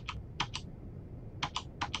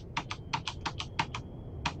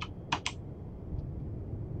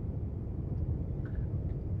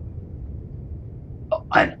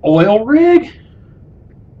an oil rig?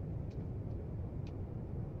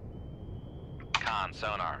 Con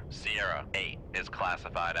sonar. Sierra 8 is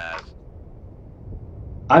classified as.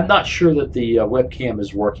 I'm not sure that the webcam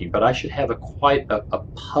is working, but I should have quite a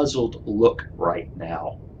puzzled look right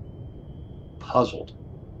now. Puzzled.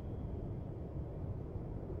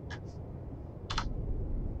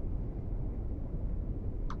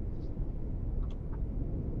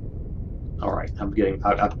 All right,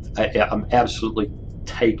 I'm absolutely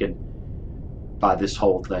taken by this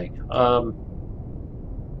whole thing.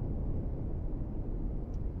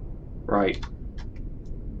 Right.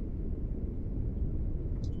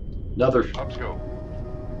 Another Upscope.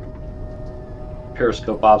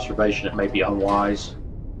 periscope observation, it may be unwise.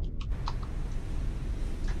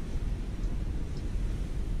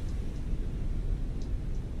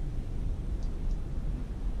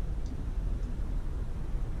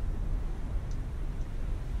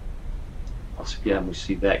 Once again, we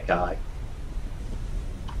see that guy.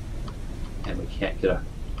 And we can't get a...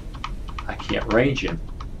 I can't range him.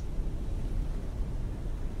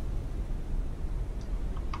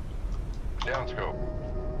 Downscope.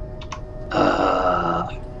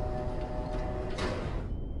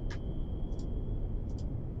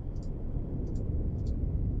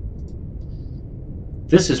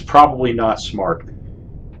 This is probably not smart.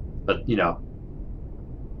 But, you know.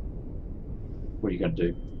 What are you going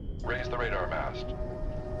to do? Raise the radar mast.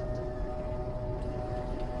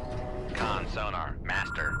 Con sonar,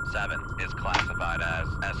 Master 7 is classified as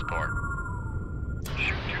escort.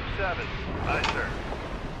 Shoot 2-7. Aye, sir.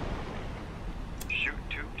 Shoot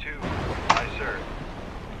 2-2. Aye, sir.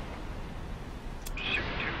 Shoot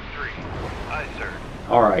 2-3. Aye, sir.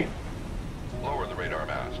 All right. Lower the radar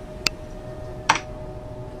mast.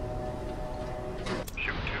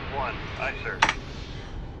 Shoot 2-1. Aye, sir.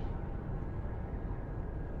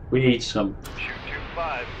 We need some Shoot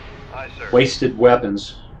 2-5. Aye, sir. wasted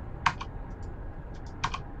weapons.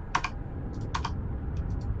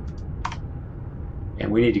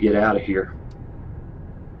 And we need to get out of here.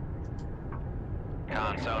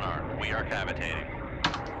 Con sonar, we are cavitating.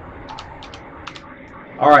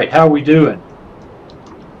 All right, how are we doing?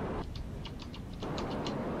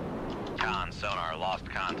 Con sonar lost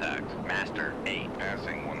contact. Master 8.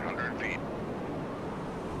 Passing 100 feet.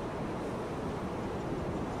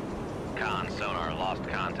 Con sonar lost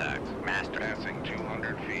contact. Master. Passing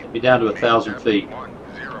 200 feet. Be down to 1,000 feet.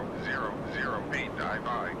 1000 feet. Dive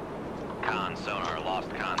by. Con sonar lost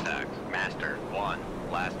contact. Master 1.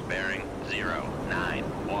 Last bearing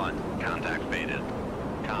 091. Contact faded.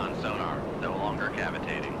 Con sonar no longer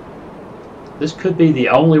cavitating. This could be the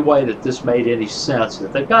only way that this made any sense.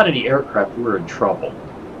 If they've got any aircraft, we're in trouble.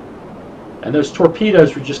 And those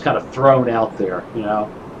torpedoes were just kind of thrown out there, you know.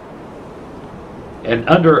 And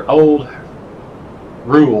under old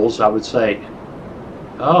rules, I would say,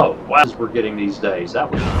 oh, wow, we're getting these days.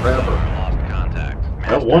 That was forever. Lost contact.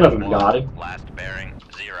 Well, one of them got him. Last bearing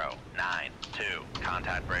 092.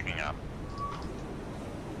 Contact breaking up.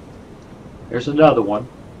 There's another one.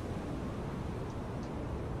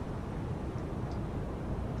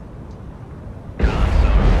 Con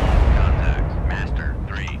sonar lost contact. Master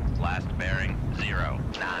 3. Last bearing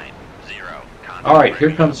 090. Contact All right, here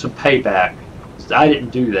breaking comes some payback. I didn't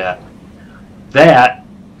do that. That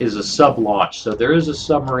is a sub-launch, so there is a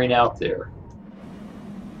submarine out there.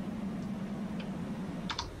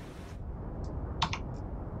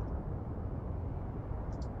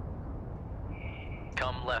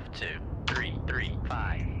 Come left to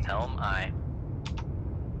 335. Helm aye.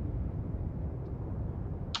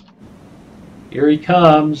 Here he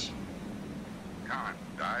comes. Con,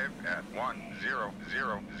 dive at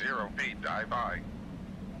 1000 feet. Dive by.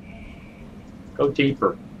 Go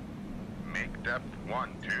deeper. Make depth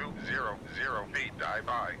 1200 feet. Dive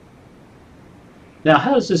by. Now,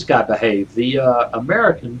 how does this guy behave? The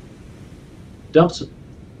American dumps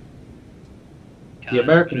the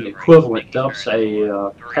American equivalent dumps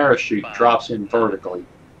a parachute, drops in vertically.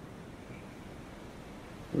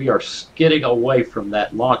 We are skidding away from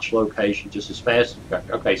that launch location just as fast as...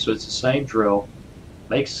 Okay, so it's the same drill.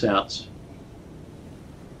 Makes sense.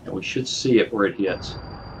 And we should see it where it hits.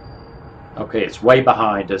 Okay, it's way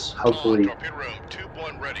behind us. Hopefully, Torpedo room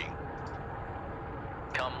 2-1 ready.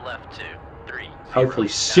 Come left to 3. hopefully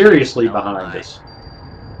seriously behind us.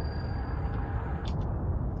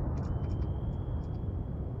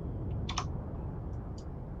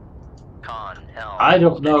 Con helm. I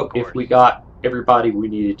don't know steady if we course. got everybody we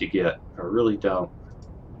needed to get. I really don't.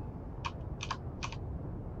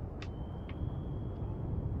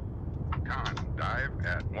 Con, dive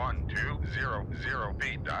at 1200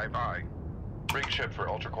 feet. Dive by. Rig ship for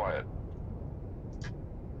ultra quiet.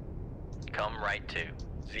 Come right to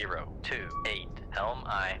 028. Helm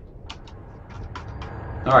aye.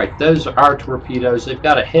 Alright, those are our torpedoes. They've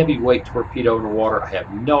got a heavyweight torpedo in the water. I have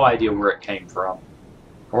no idea where it came from.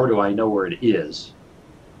 Or do I know where it is?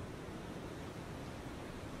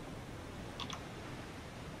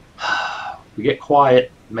 We get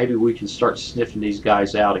quiet, maybe we can start sniffing these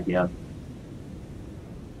guys out again.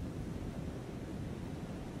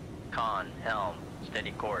 Con helm.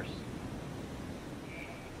 Steady course.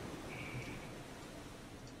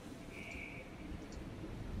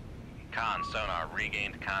 Con sonar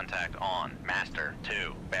regained contact on Master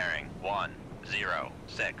 2, bearing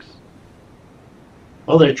 106.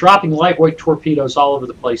 Oh, they're dropping lightweight torpedoes all over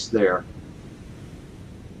the place there.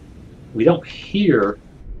 We don't hear.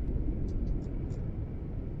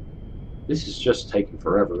 This is just taking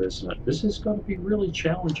forever, isn't it? This is going to be really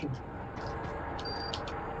challenging.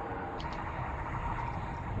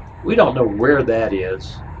 We don't know where that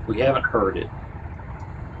is. We haven't heard it.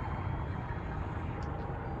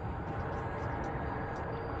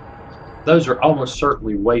 Those are almost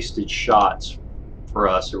certainly wasted shots for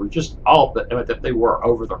us. They were just all, but they were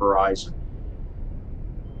over the horizon.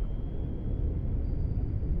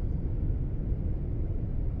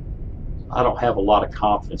 I don't have a lot of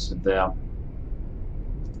confidence in them.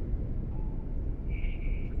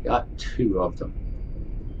 Got 2 of them.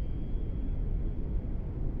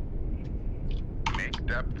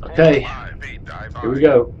 Okay, here we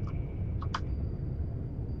go.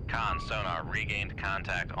 Con sonar regained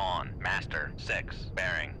contact on Master 6,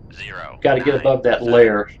 bearing 0. Got to get above that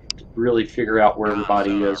layer to really figure out where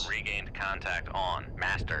everybody is. Regained contact on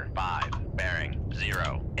Master 5, bearing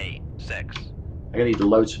 086. I need to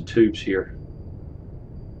load some tubes here.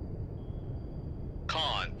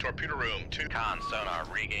 Con, torpedo room 2. Con sonar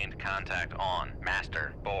regained contact on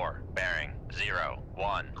Master 4, bearing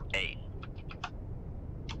 018.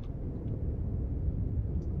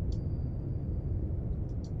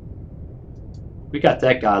 We got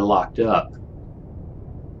that guy locked up.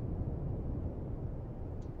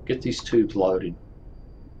 Get these tubes loaded.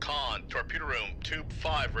 Con, torpedo room, tube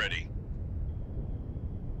 5 ready.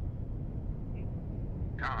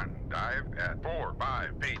 Con, dive at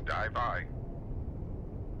 4-5 feet, dive I.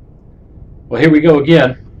 Well, here we go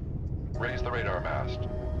again. Raise the radar mast.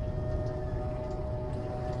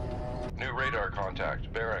 New radar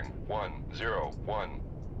contact, bearing 101.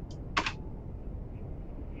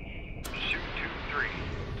 Shoot 2-3.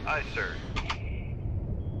 Aye, sir.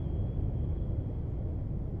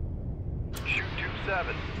 Shoot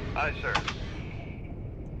 2-7. Aye, sir.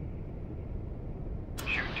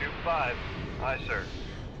 Shoot 2-5. Aye, sir.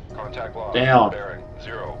 Contact lost. Down. Bearing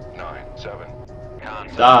 097. Con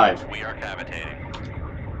Dive. sonar, we are cavitating.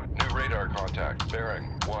 New radar contact, bearing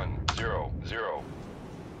 100.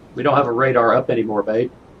 We don't have a radar up anymore,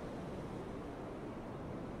 babe.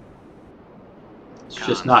 It's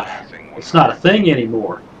just not. It's not a thing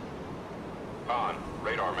anymore. Con,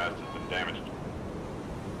 radar mast has been damaged.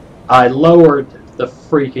 I lowered the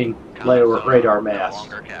freaking Con radar sonar, mast.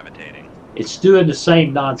 No longer cavitating. It's doing the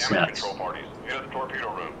same Damage nonsense. control parties, into the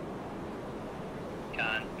torpedo room.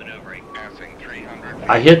 Con maneuvering. Passing 300 feet.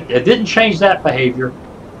 I hit. It didn't change that behavior.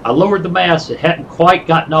 I lowered the mast. It hadn't quite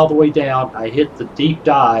gotten all the way down. I hit the deep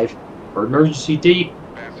dive or emergency deep,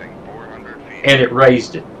 Passing 400 feet. and it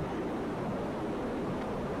raised it.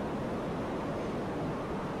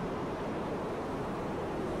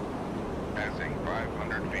 Passing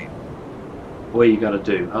 500 feet. What are you gonna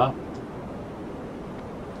do, huh?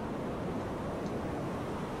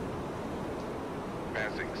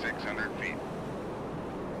 Passing 600 feet.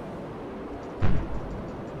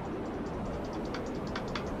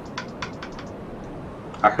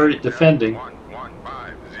 I heard it defending.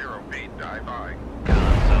 1150 feet, dive I. Con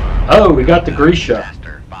sonar. Oh, we got the Grisha.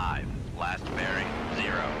 Master 5, last bearing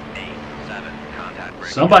 087. Contact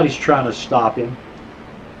breaking. Somebody's trying to stop him.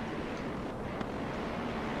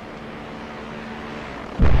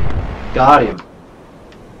 Got him.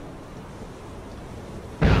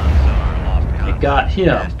 Con sonar lost contact. It got him.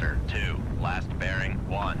 Master 2, last bearing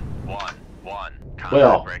 111. Contact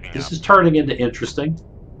Well, breaking this up. is turning into interesting.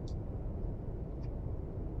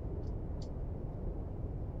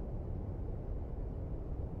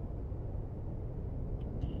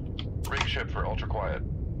 Rig ship for ultra quiet.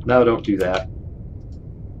 No, don't do that.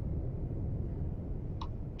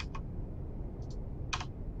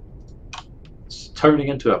 It's turning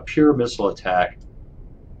into a pure missile attack.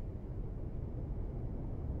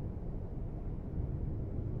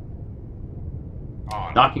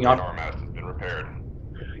 On. Knocking off- Radar mast has been repaired.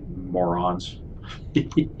 Morons.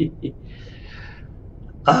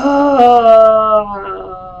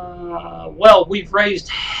 Well, we've raised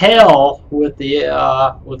hell with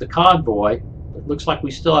the convoy. It looks like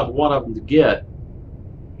we still have one of them to get.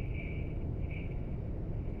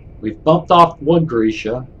 We've bumped off one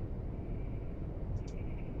Grisha.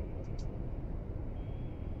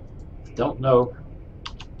 Don't know.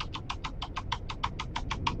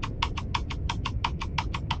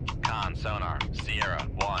 Con sonar Sierra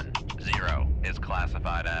 10 is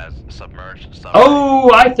classified as submerged submarine.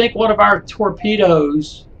 Oh, I think one of our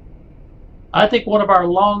torpedoes. I think one of our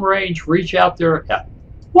long-range reach out there.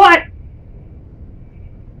 What?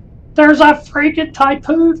 There's a freaking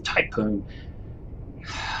Typhoon. Typhoon.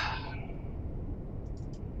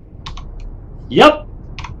 Yep.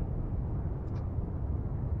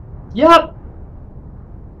 Yep.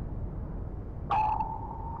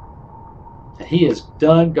 He is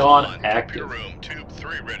done gone Torpedo active. room, tube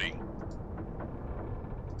 3 ready.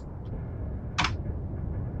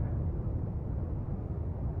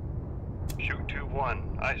 Shoot tube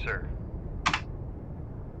 1. Aye, sir.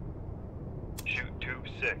 Shoot tube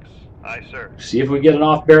 6. Aye, sir. See if we get an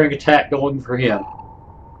off-bearing attack going for him.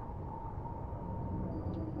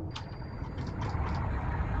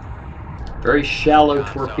 Very shallow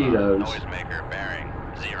Con torpedoes. sonar, noisemaker bearing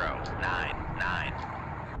 099.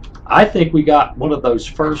 I think we got one of those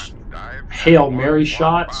first Dive at Hail Mary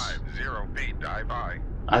shots. 150 feet, dive I.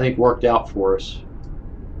 I think worked out for us.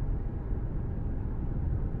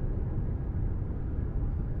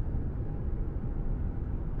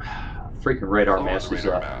 Freaking radar On mast is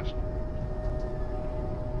radar up. mast.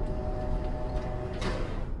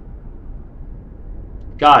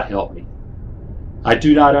 God help me. I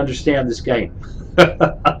do not understand this game.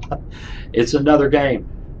 It's another game.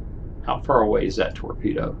 How far away is that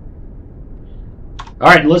torpedo?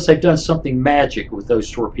 Alright, unless they've done something magic with those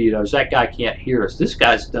torpedoes, that guy can't hear us. This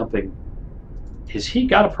guy's dumping. Has he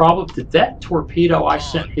got a problem? Did that torpedo I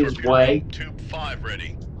sent his Torpedo way, room, tube 5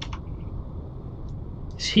 ready.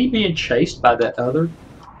 is he being chased by that other?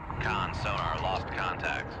 Con sonar lost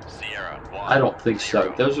contact. Sierra 1. I don't think so.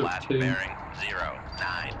 0, Those are flat two. Bearing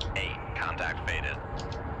 098. Contact faded.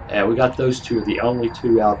 Yeah, we got those two, the only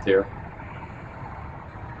two out there.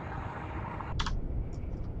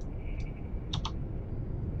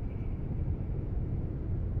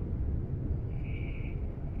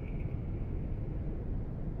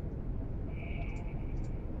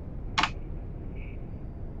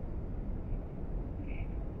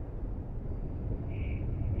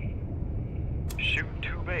 Shoot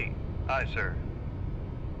tube 8. Aye, sir.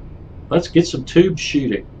 Let's get some tube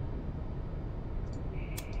shooting.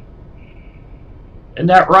 Isn't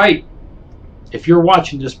that right? If you're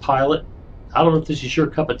watching this, pilot, I don't know if this is your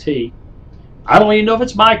cup of tea. I don't even know if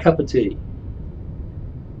it's my cup of tea.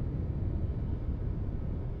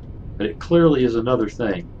 But it clearly is another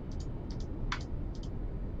thing.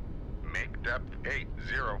 Make depth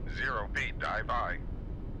 800 feet, dive I.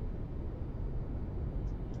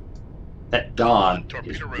 That Don is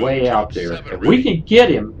Torpedo room, way tube out there. 7 If we ready. can get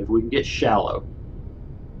him, if we can get shallow.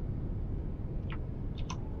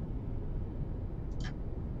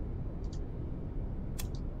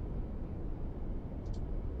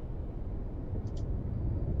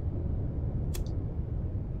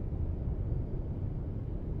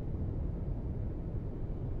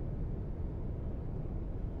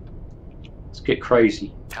 Let's get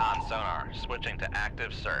crazy. Con sonar switching to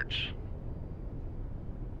active search.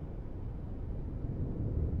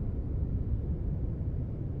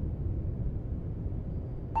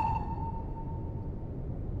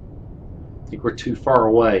 I think we're too far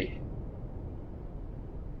away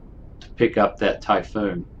to pick up that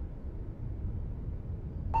Typhoon.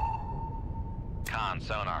 Con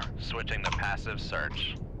sonar switching to passive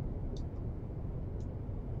search.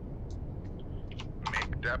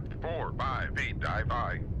 Make depth 5 feet, dive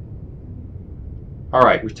I.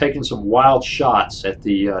 Alright, we've taken some wild shots at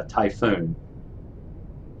the Typhoon.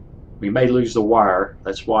 We may lose the wire.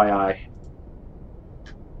 That's why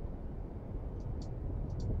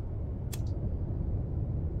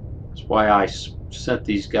I sent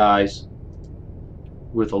these guys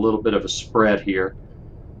with a little bit of a spread here.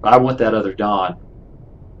 But I want that other Don.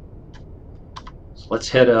 So let's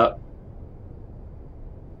head up.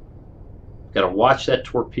 Got to watch that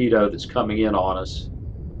torpedo that's coming in on us.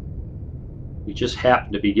 We just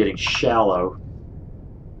happen to be getting shallow.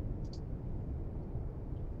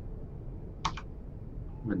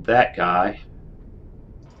 And that guy.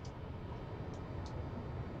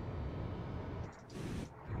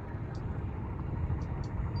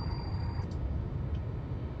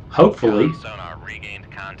 Hopefully. Con sonar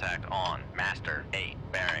regained contact on Master 8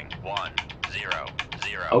 bearing 100.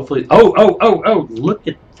 Hopefully. Oh, look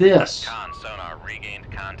at this. Con sonar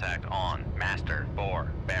regained contact on Master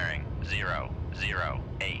 4 bearing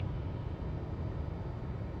 008.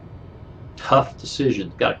 Tough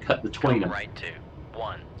decision. Got to cut between them. Right to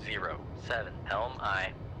 107 helm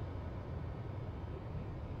I.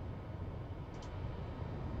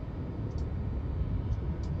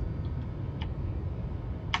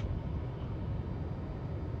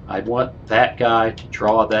 I want that guy to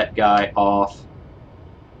draw that guy off.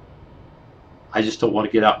 I just don't want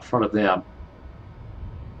to get out in front of them.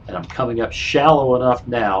 And I'm coming up shallow enough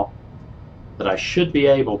now that I should be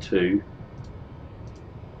able to.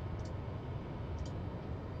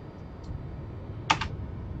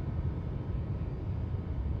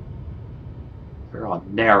 We're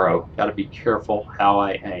on narrow. Got to be careful how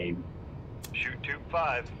I aim. Shoot tube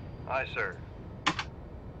 5. Aye, sir.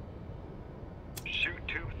 Shoot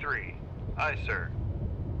tube 3. Aye, sir.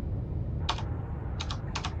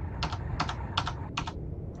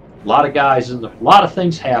 A lot of guys a lot of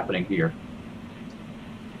things happening here.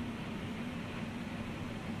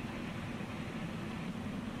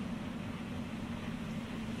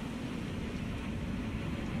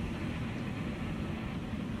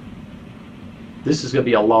 This is going to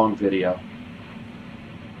be a long video.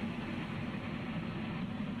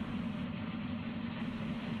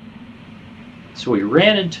 So we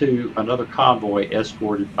ran into another convoy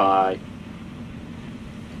escorted by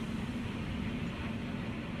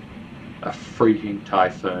a freaking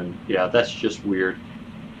Typhoon. Yeah, that's just weird.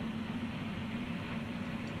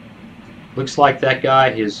 Looks like that guy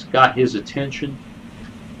has got his attention,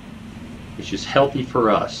 which is healthy for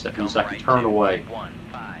us. That means I can turn away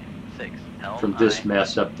from this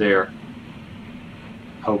mess up there.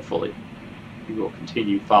 Hopefully. We will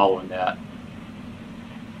continue following that.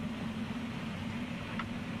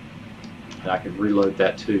 And I can reload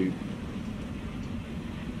that tube.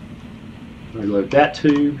 Reload that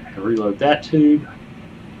tube, and reload that tube.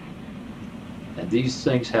 And these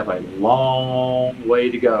things have a long way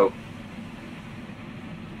to go.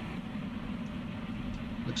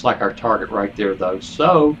 Looks like our target right there, though.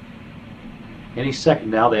 So, any second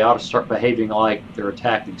now, they ought to start behaving like they're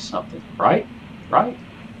attacking something. Right? Right?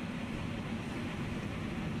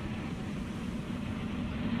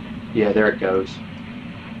 Yeah, there it goes.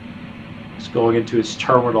 It's going into its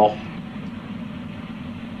terminal.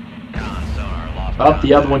 Oh,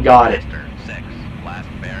 the other one got it. 6, last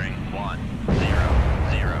bearing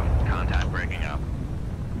 1-0-0. Contact breaking up.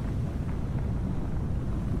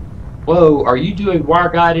 Whoa, are you doing wire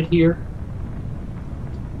guided here?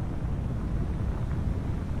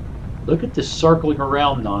 Look at this circling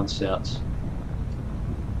around nonsense.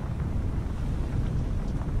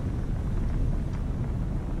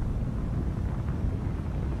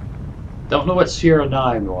 Don't know what Sierra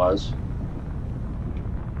 9 was.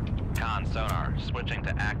 Con sonar, switching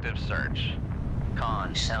to active search.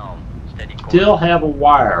 Con, helm, steady course. Still have a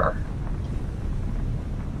wire.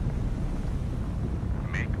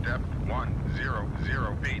 Make depth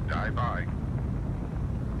 100 feet, dive by.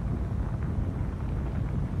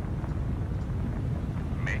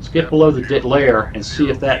 Let's get below the layer and see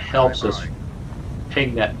if that helps us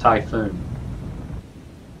ping that Typhoon.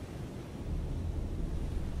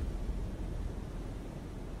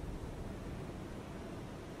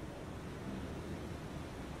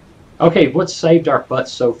 Okay, what's saved our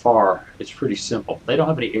butts so far? It's pretty simple. They don't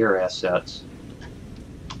have any air assets.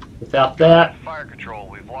 Without that, Fire control,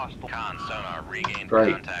 we've lost the Con sonar, regained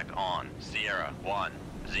Great. contact on Sierra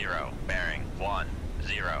 1-0, bearing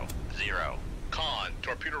 1-0-0. Con,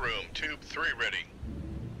 torpedo room, tube 3 ready.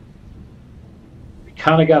 we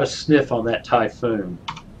kind of got a sniff on that Typhoon.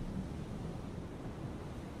 I'm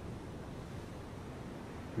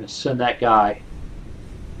going to send that guy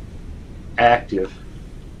active.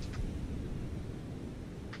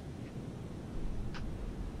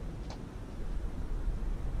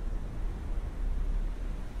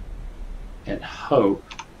 And hope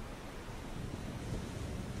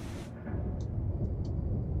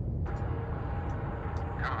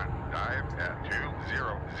Con, dive at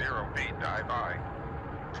 200 feet, dive by.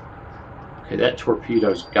 okay, that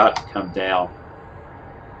torpedo's got to come down.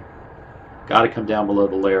 Got to come down below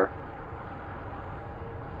the layer.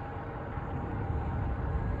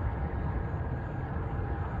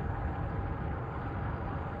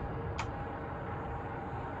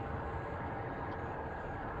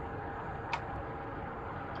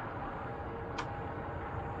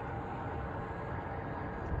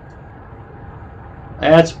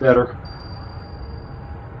 That's better.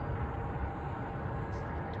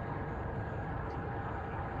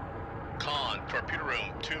 Con, torpedo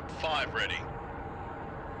room, tube 5 ready.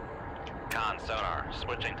 Con sonar,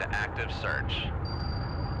 switching to active search.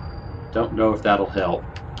 Don't know if that'll help.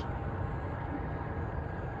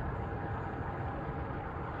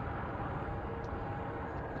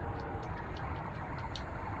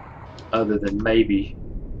 Other than maybe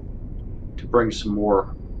to bring some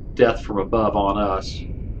more death from above on us.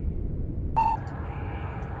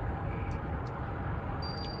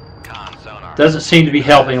 Con sonar. Doesn't seem to be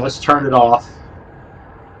helping. Let's turn it off.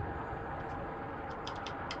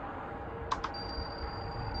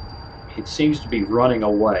 It seems to be running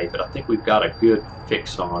away, but I think we've got a good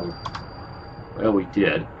fix on him. Well, we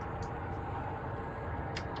did.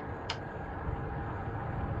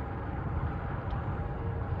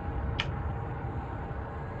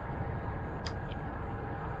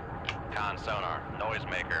 Con Con sonar,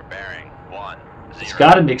 noisemaker bearing 10. It's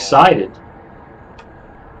got him excited.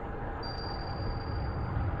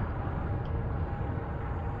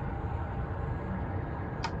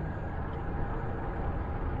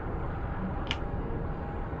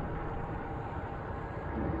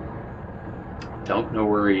 Don't know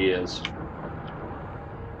where he is.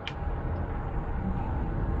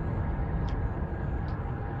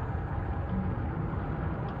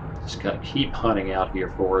 Just gotta keep hunting out here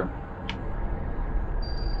for him.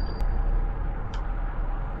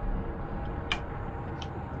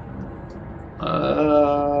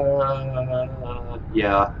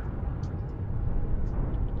 Yeah.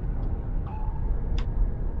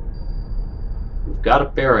 We've got a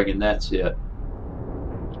bearing and that's it.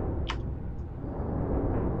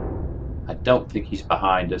 I don't think he's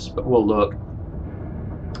behind us, but we'll look.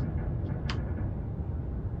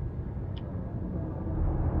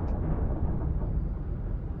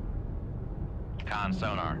 Con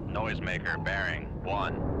sonar, noisemaker bearing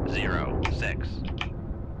 106.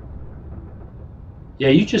 Yeah,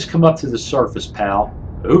 you just come up to the surface, pal.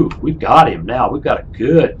 Ooh, we've got him now. We've got a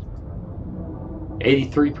good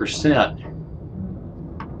 83%.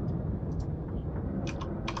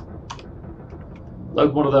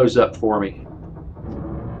 Load one of those up for me.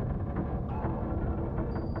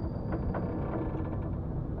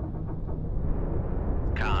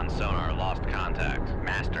 Con sonar lost contact.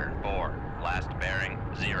 Master 4. Last bearing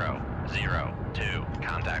 002.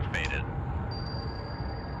 Contact faded.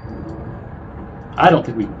 I don't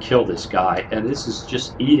think we can kill this guy, and this is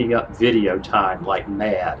just eating up video time like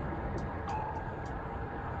mad.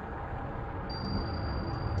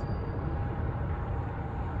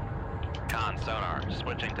 Con sonar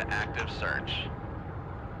switching to active search.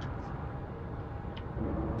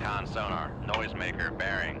 Con sonar, noisemaker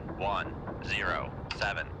bearing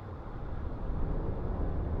 107.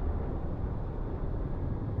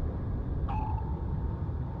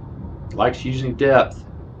 Likes using depth.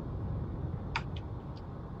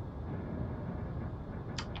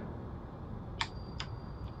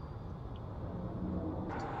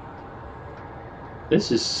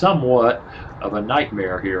 This is somewhat of a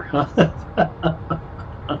nightmare here.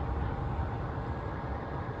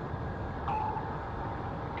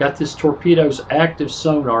 Got this torpedo's active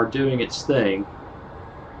sonar doing its thing.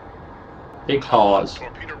 Big pause.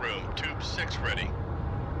 Torpedo room, tube 6 ready.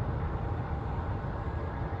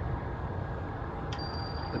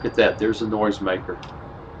 Look at that, there's a noisemaker.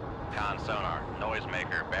 Con sonar,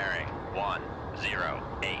 noisemaker bearing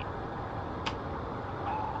 108.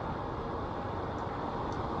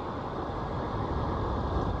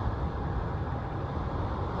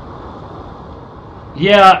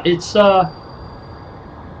 Yeah, it's I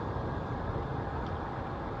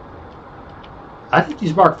think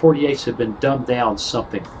these Mark 48s have been dumbed down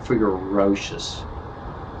something ferocious.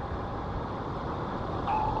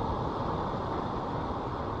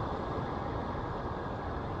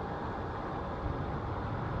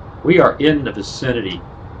 We are in the vicinity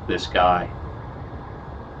of this guy,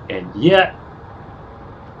 and yet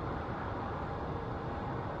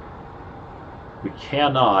we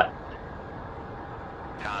cannot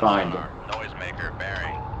find him. Noisemaker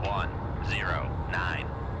bearing 109.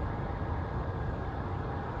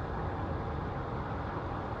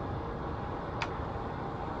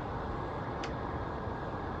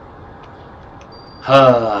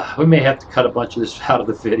 We may have to cut a bunch of this out of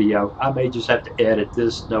the video. I may just have to edit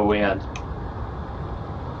this no end.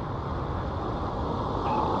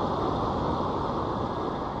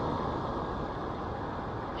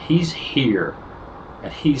 He's here,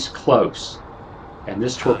 and he's close, and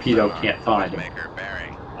this torpedo can't find him. Noisemaker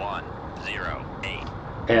bearing 108.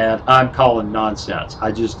 And I'm calling nonsense.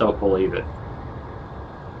 I just don't believe it.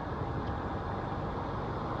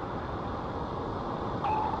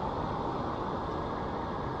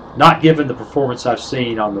 Not given the performance I've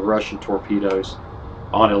seen on the Russian torpedoes,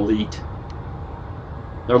 on Elite.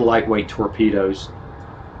 They're lightweight torpedoes.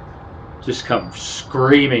 Just come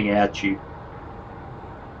screaming at you.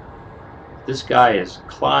 This guy is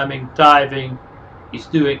climbing, diving. He's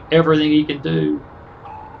doing everything he can do.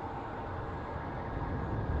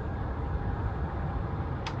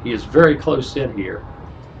 He is very close in here.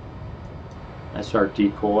 That's our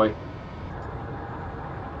decoy.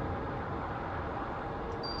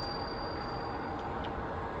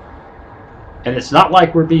 And it's not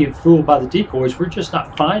like we're being fooled by the decoys, we're just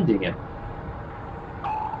not finding him.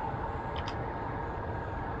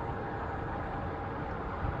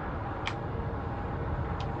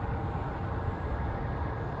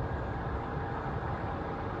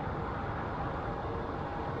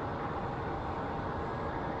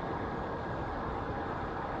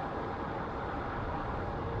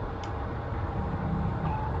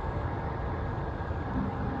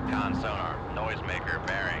 Noisemaker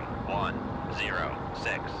bearing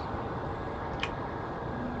 106.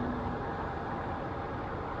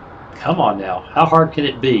 Come on now. How hard can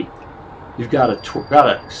it be? You've got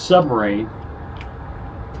a submarine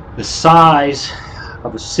the size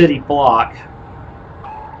of a city block,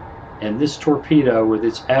 and this torpedo with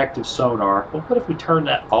its active sonar. Well, what if we turn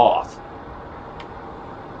that off?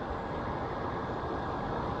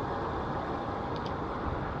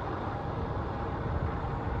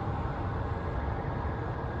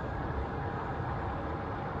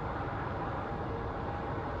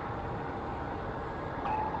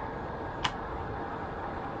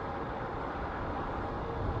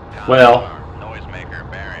 Well,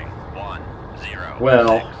 Noisemaker bearing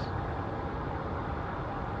 106.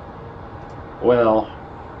 Well,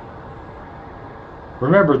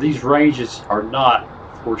 remember these ranges are not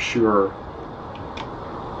for sure.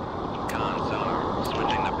 Con sonar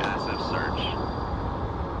switching to passive search.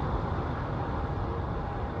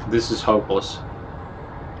 This is hopeless.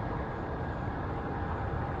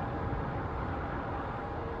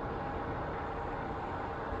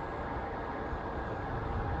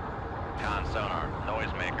 Con sonar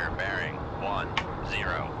noisemaker bearing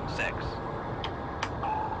 106.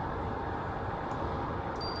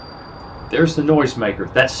 There's the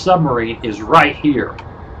noisemaker. That submarine is right here.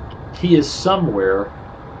 He is somewhere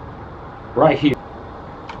right here.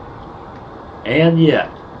 And yet,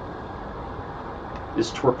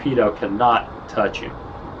 this torpedo cannot touch him.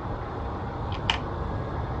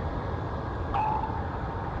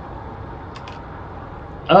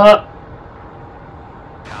 Up.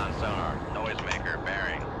 Con sonar noisemaker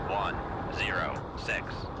bearing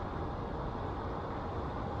 106.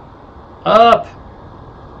 Up.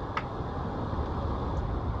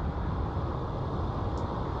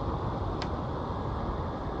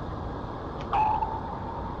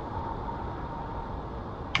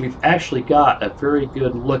 We've actually got a very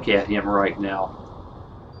good look at him right now.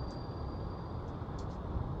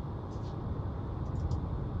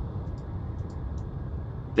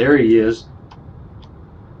 There he is.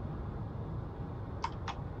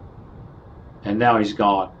 And now he's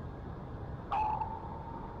gone.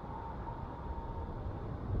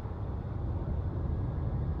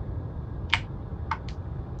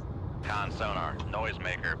 Con sonar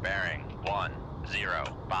noisemaker bearing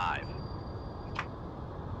 105.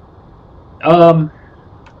 I'm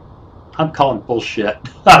calling bullshit.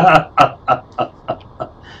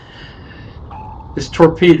 This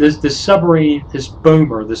torpedo, this submarine, this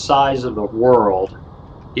boomer, the size of the world,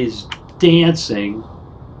 is dancing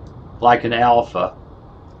like an alpha.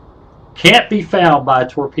 Can't be found by a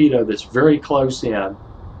torpedo that's very close in.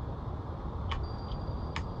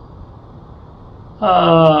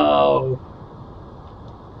 Oh.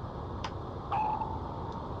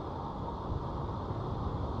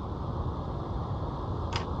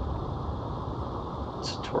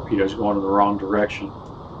 This torpedo's going in the wrong direction.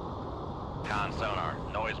 Con sonar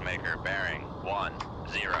noisemaker bearing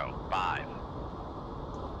 105.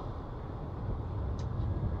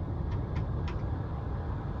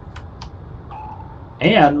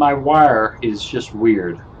 And my wire is just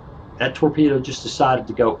weird. That torpedo just decided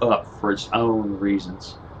to go up for its own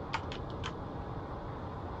reasons.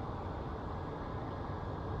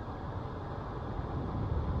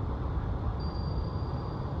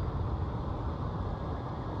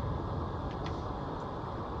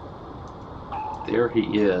 There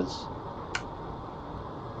he is.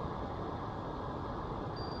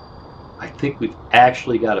 I think we've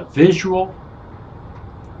actually got a visual.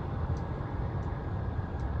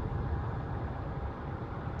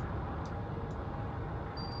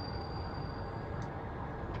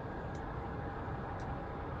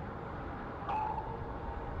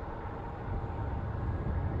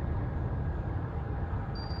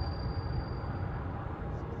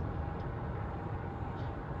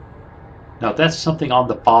 Now that's something on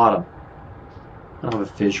the bottom. I don't have a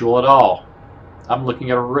visual at all. I'm looking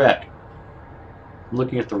at a wreck. I'm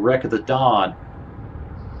looking at the wreck of the Dawn.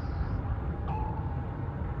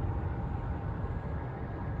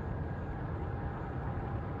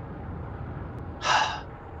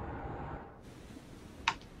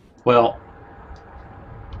 Well,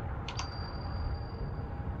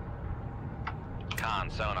 Con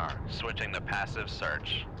sonar switching to passive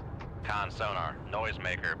search. Con sonar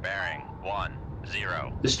noisemaker bearing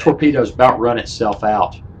 106. this torpedo's about run itself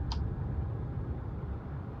out.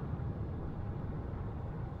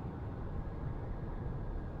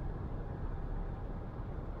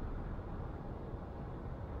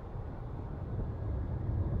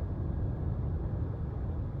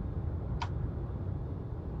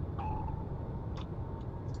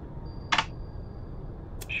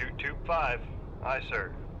 Shoot tube 5. Aye,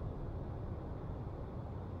 sir.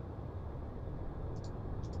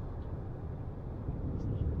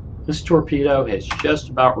 This torpedo has just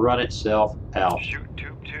about run itself out. Shoot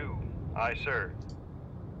tube 2. Aye, sir.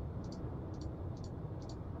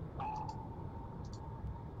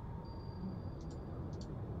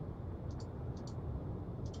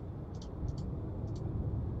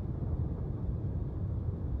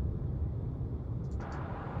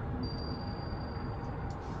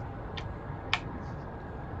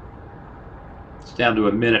 It's down to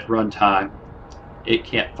a minute run time. It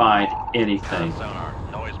can't find anything. Sonar,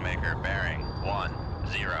 noisemaker, bearing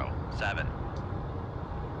 107.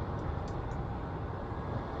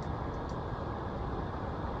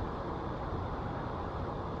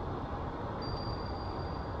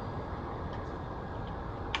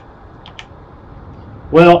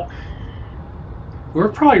 Well, we're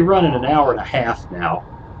probably running an hour and a half now.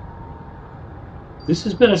 This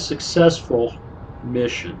has been a successful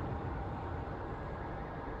mission.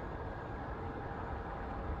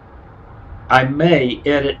 I may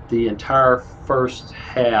edit the entire first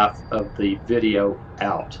half of the video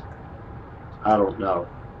out. I don't know.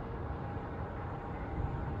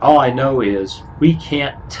 All I know is we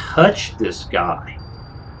can't touch this guy.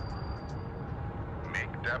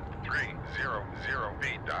 Make depth 300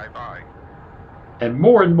 feet. Dive I. And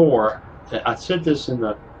more, I said this in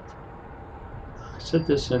the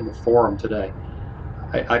forum today.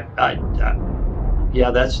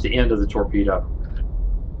 Yeah, that's the end of the torpedo.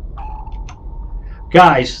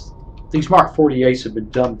 Guys, these Mark 48s have been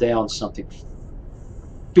dumbed down something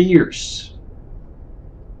fierce.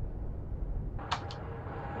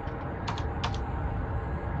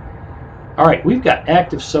 All right, we've got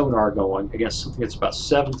active sonar going against something that's about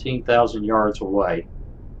 17,000 yards away.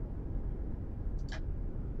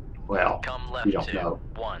 Well, Come left we don't to know.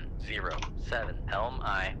 107. Helm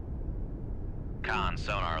aye. Con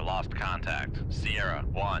sonar lost contact. Sierra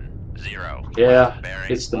 10. Yeah,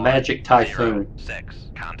 Bearing it's the Magic Typhoon. 06.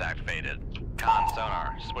 Contact faded. Con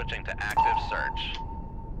sonar switching to active search.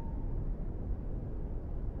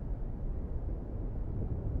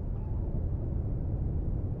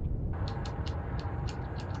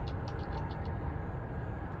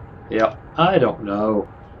 Yep, I don't know.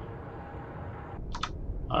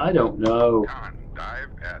 I don't know. Con, dive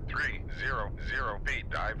at 300 feet.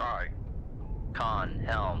 Dive I. Con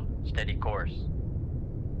helm steady course.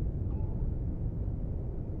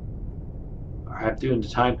 I'm doing the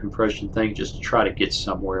time compression thing just to try to get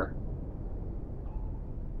somewhere.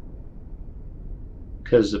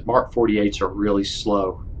 Because the Mark 48s are really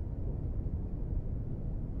slow.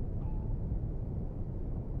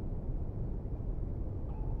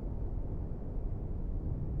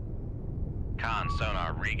 Con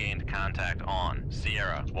sonar regained contact on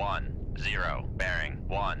Sierra 10. Bearing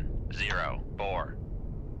 104.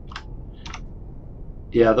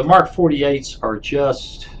 Yeah, the Mark 48s are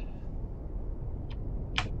just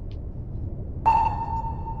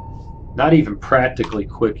not even practically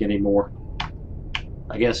quick anymore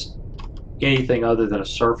against anything other than a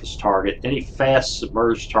surface target. Any fast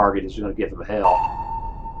submerged target is going to give them hell.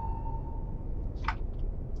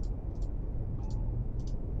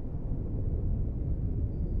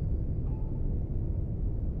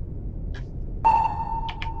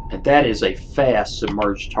 And that is a fast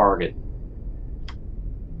submerged target.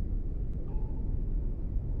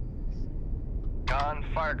 Con,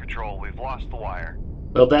 fire control, we've lost the wire.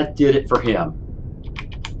 Well, that did it for him.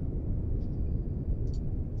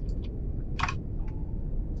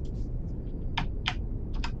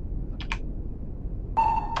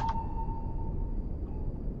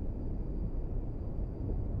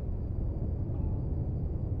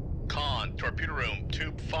 Con, torpedo room,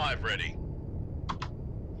 tube 5 ready.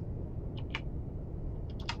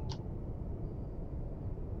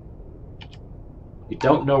 We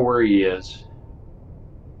don't know where he is.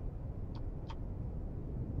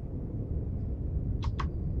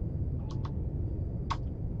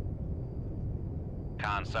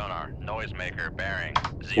 Con sonar noisemaker bearing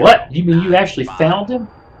 0. What? You mean you actually found him?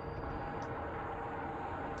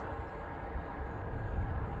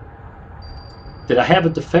 Did I have a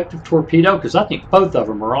defective torpedo? Because I think both of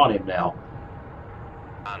them are on him now.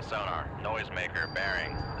 Con sonar noisemaker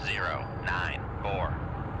bearing 094.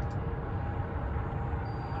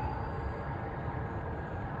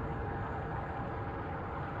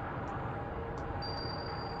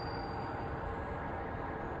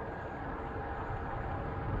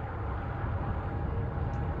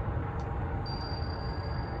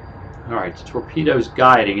 Alright, the torpedo's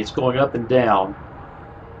guiding. It's going up and down.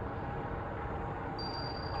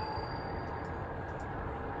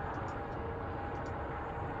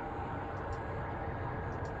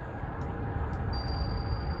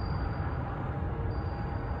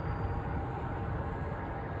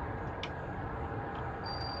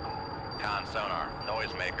 Con sonar,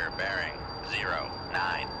 noisemaker bearing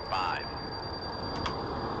 095.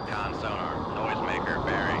 Con sonar, noisemaker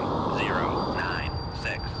bearing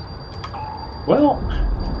 096. Well,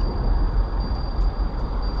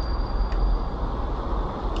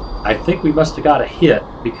 I think we must have got a hit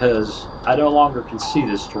because I no longer can see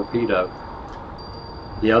this torpedo.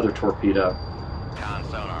 The other torpedo. Con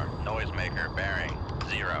sonar, noisemaker bearing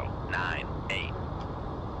 098.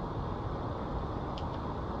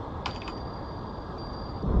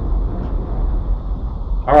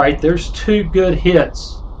 Alright, there's 2 good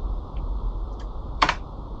hits.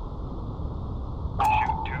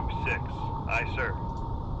 Shoot tube 6. Aye, sir.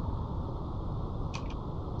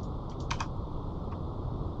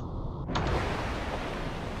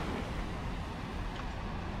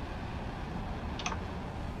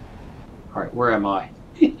 Alright, where am I?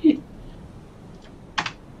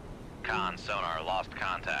 Con sonar lost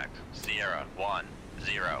contact. Sierra 10.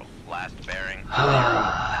 Last bearing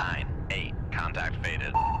 098. Contact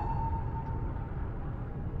faded.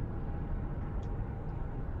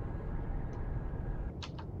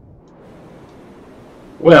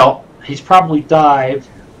 Well, he's probably dived,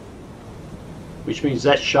 which means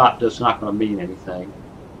that shot does not going to mean anything.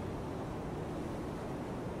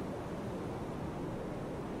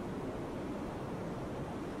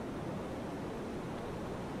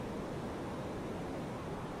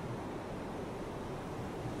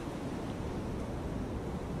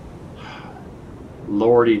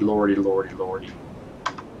 Lordy, lordy, lordy, lordy.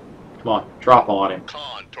 Come on, drop on him.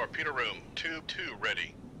 Con, torpedo room, tube 2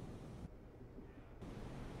 ready.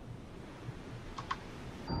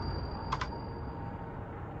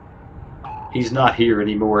 He's not here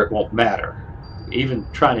anymore, it won't matter. Even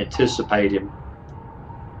trying to anticipate him.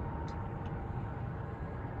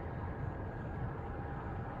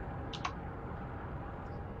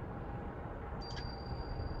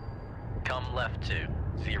 Come left to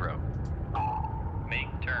 0. Make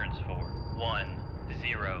turns for 10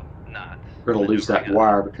 knots. We're going to lose that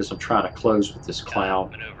wire because I'm trying to close with this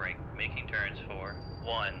clown. Maneuvering. Making turns for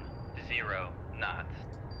 10 knots.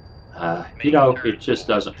 You know, it just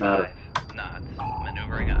doesn't matter. 5 knots.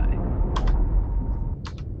 Maneuvering aye.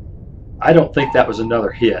 I don't think that was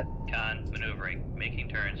another hit. Con maneuvering. Making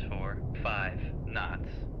turns for 5 knots.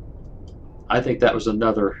 I think that was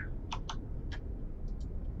another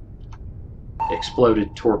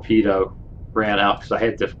exploded torpedo. Ran out because I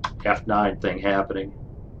had the F9 thing happening.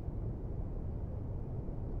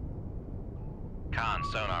 Con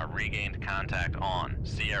sonar regained contact on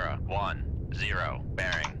Sierra 10.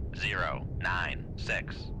 Bearing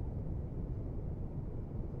 096.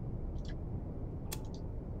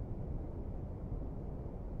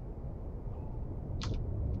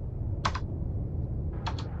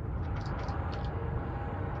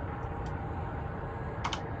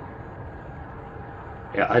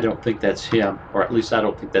 Yeah, I don't think that's him, or at least I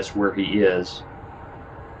don't think that's where he is.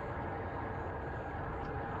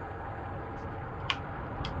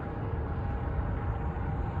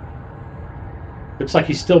 Looks like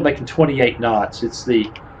he's still making 28 knots. It's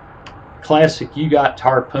the classic, you got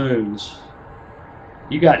harpoons.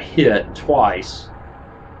 You got hit twice.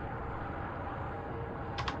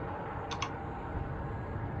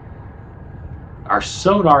 Our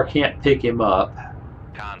sonar can't pick him up.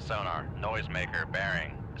 Con sonar, noisemaker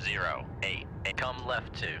bearing 088. Come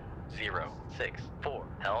left to 064.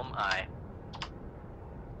 Helm aye.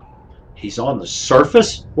 He's on the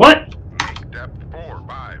surface? What? Make depth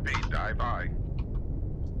 4-5 feet, dive aye.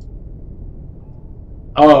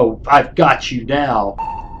 Oh, I've got you now.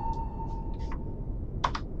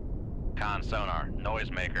 Con sonar,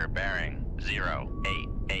 noisemaker bearing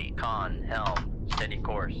 088. Con helm. Steady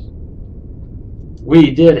course.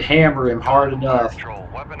 We did hammer him hard enough Control.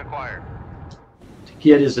 Weapon acquired. to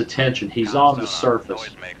get his attention. He's Con on the sonar, surface.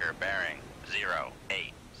 Noisemaker bearing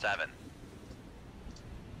 087.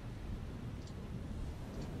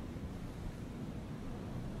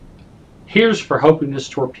 Here's for hoping this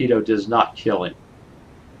torpedo does not kill him.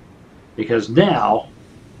 Because now,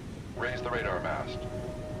 Raise the radar mast.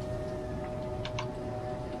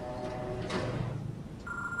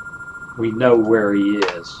 we know where he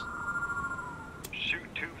is. Shoot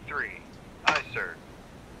tube 3. Aye, sir.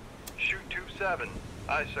 Shoot tube 7.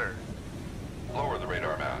 Aye, sir. Lower the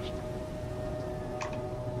radar mast.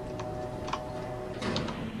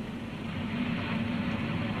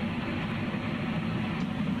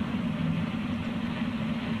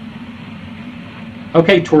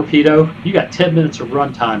 Okay, torpedo, you got 10 minutes of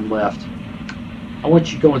runtime left. I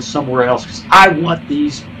want you going somewhere else because I want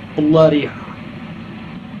these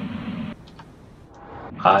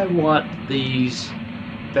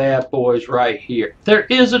bad boys right here. There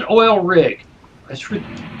is an oil rig. That's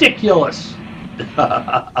ridiculous.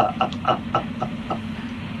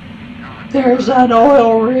 There's an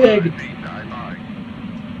oil rig.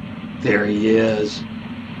 There he is.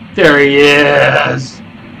 There he is.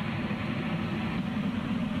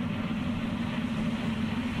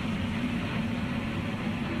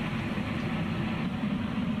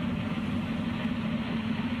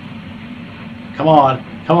 Come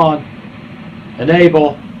on. Come on.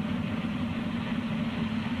 Enable.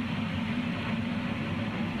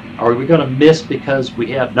 Are we going to miss because we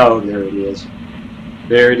have... No, there it is.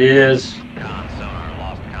 There it is. Con sonar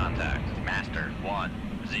lost contact. Master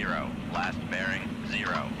 10. Last bearing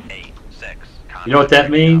 086. You know what that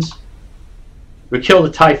means? We killed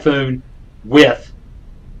the Typhoon with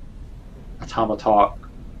a Tomahawk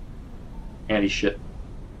anti-ship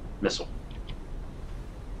missile.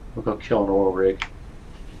 We'll go kill an oil rig.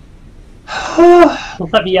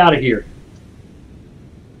 Let me out of here.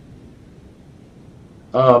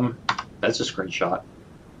 That's a screenshot.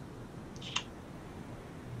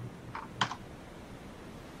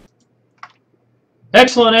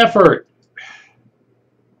 Excellent effort.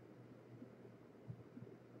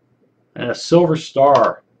 And a silver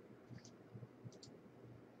star.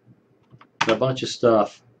 And a bunch of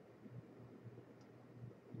stuff.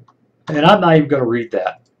 And I'm not even going to read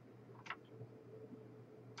that.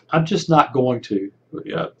 I'm just not going to.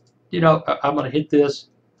 You know, I'm going to hit this.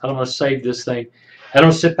 I'm going to save this thing. I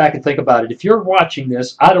don't sit back and think about it. If you're watching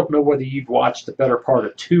this, I don't know whether you've watched the better part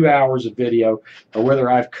of 2 hours of video or whether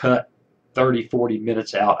I've cut 30, 40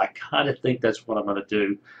 minutes out. I kind of think that's what I'm going to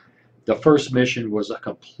do. The first mission was a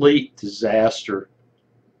complete disaster.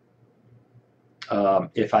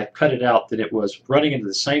 If I cut it out, then it was running into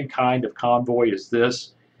the same kind of convoy as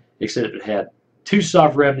this, except it had 2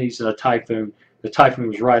 Sovereignities and a Typhoon. The Typhoon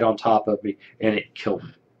was right on top of me, and it killed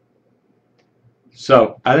me.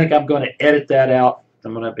 So I think I'm going to edit that out.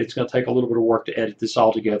 It's going to take a little bit of work to edit this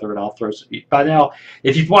all together, and I'll throw some. By now,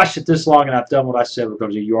 if you've watched it this long and I've done what I said we're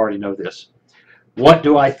going to do, you already know this. What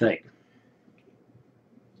do I think?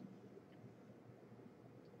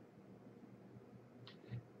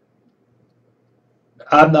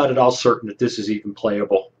 I'm not at all certain that this is even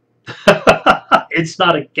playable. It's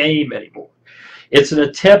not a game anymore. It's an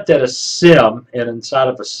attempt at a sim and inside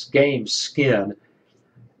of a game skin.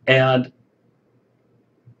 And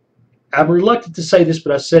I'm reluctant to say this,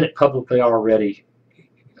 but I've said it publicly already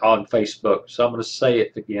on Facebook, so I'm going to say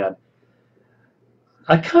it again.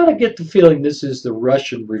 I kind of get the feeling this is the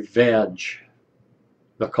Russian revenge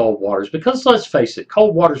of Cold Waters, because let's face it,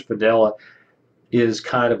 Cold Waters vanilla is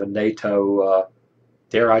kind of a NATO,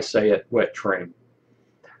 dare I say it, wet dream.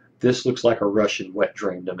 This looks like a Russian wet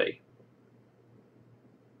dream to me.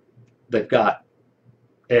 They've got,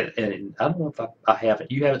 and I don't know if I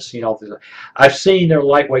haven't, you haven't seen all this. I've seen their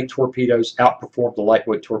lightweight torpedoes outperform the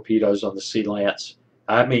lightweight torpedoes on the Sea Lance.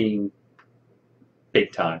 I mean,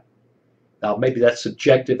 big time. Now, maybe that's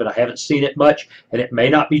subjective, and I haven't seen it much, and it may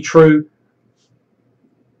not be true.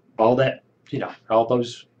 All that, you know, all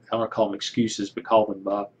those, I don't want to call them excuses, but call them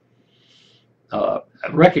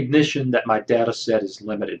recognition that my data set is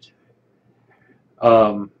limited.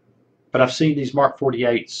 But I've seen these Mark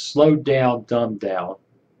 48 slowed down, dumbed down.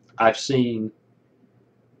 I've seen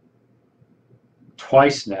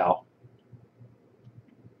twice now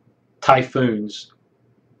Typhoons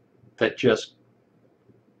that just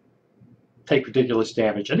take ridiculous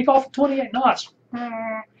damage, and they go off at 28 knots.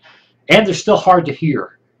 And they're still hard to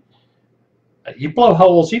hear. You blow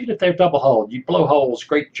holes, even if they're double hulled, you blow holes,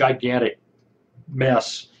 great gigantic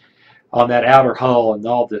mess on that outer hull and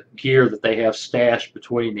all the gear that they have stashed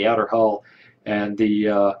between the outer hull and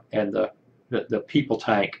the people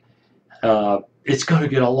tank. It's going to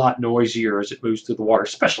get a lot noisier as it moves through the water,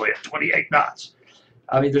 especially at 28 knots.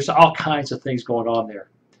 I mean, there's all kinds of things going on there.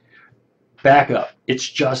 Back up. It's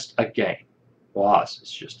just a game. Was.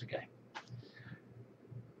 It's just a game.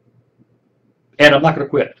 And I'm not going to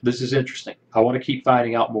quit. This is interesting. I want to keep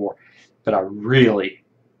finding out more. But I really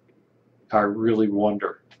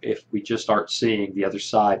wonder if we just aren't seeing the other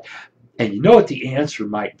side. And you know what the answer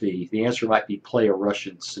might be? The answer might be play a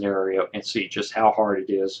Russian scenario and see just how hard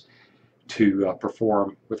it is to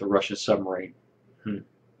perform with a Russian submarine.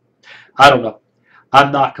 I don't know.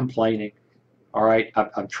 I'm not complaining. All right?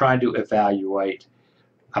 I'm trying to evaluate.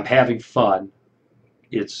 I'm having fun.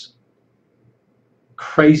 It's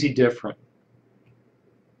crazy different.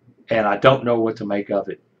 And I don't know what to make of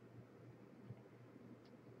it.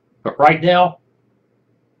 But right now,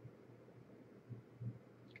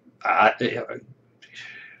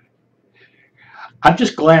 I'm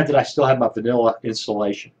just glad that I still have my vanilla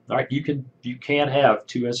installation. All right, you can have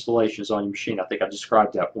 2 installations on your machine. I think I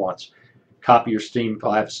described that once. Copy your Steam,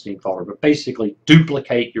 I have a Steam folder, but basically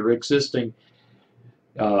duplicate your existing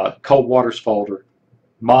Cold Waters folder,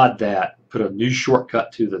 mod that, put a new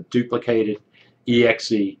shortcut to the duplicated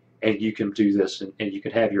exe, and you can do this, and you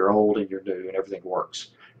can have your old and your new, and everything works.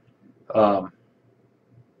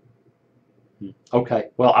 Okay,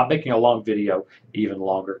 well, I'm making a long video even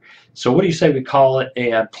longer. So what do you say we call it?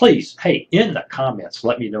 And please, hey, in the comments,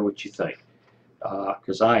 let me know what you think,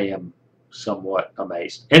 because I am somewhat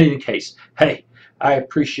amazed. In any case, hey, I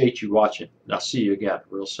appreciate you watching, and I'll see you again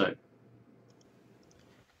real soon.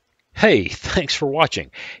 Hey, thanks for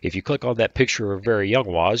watching. If you click on that picture of Very Young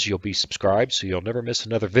Woz, you'll be subscribed so you'll never miss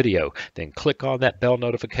another video. Then click on that bell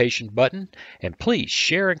notification button, and please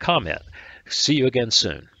share and comment. See you again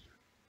soon.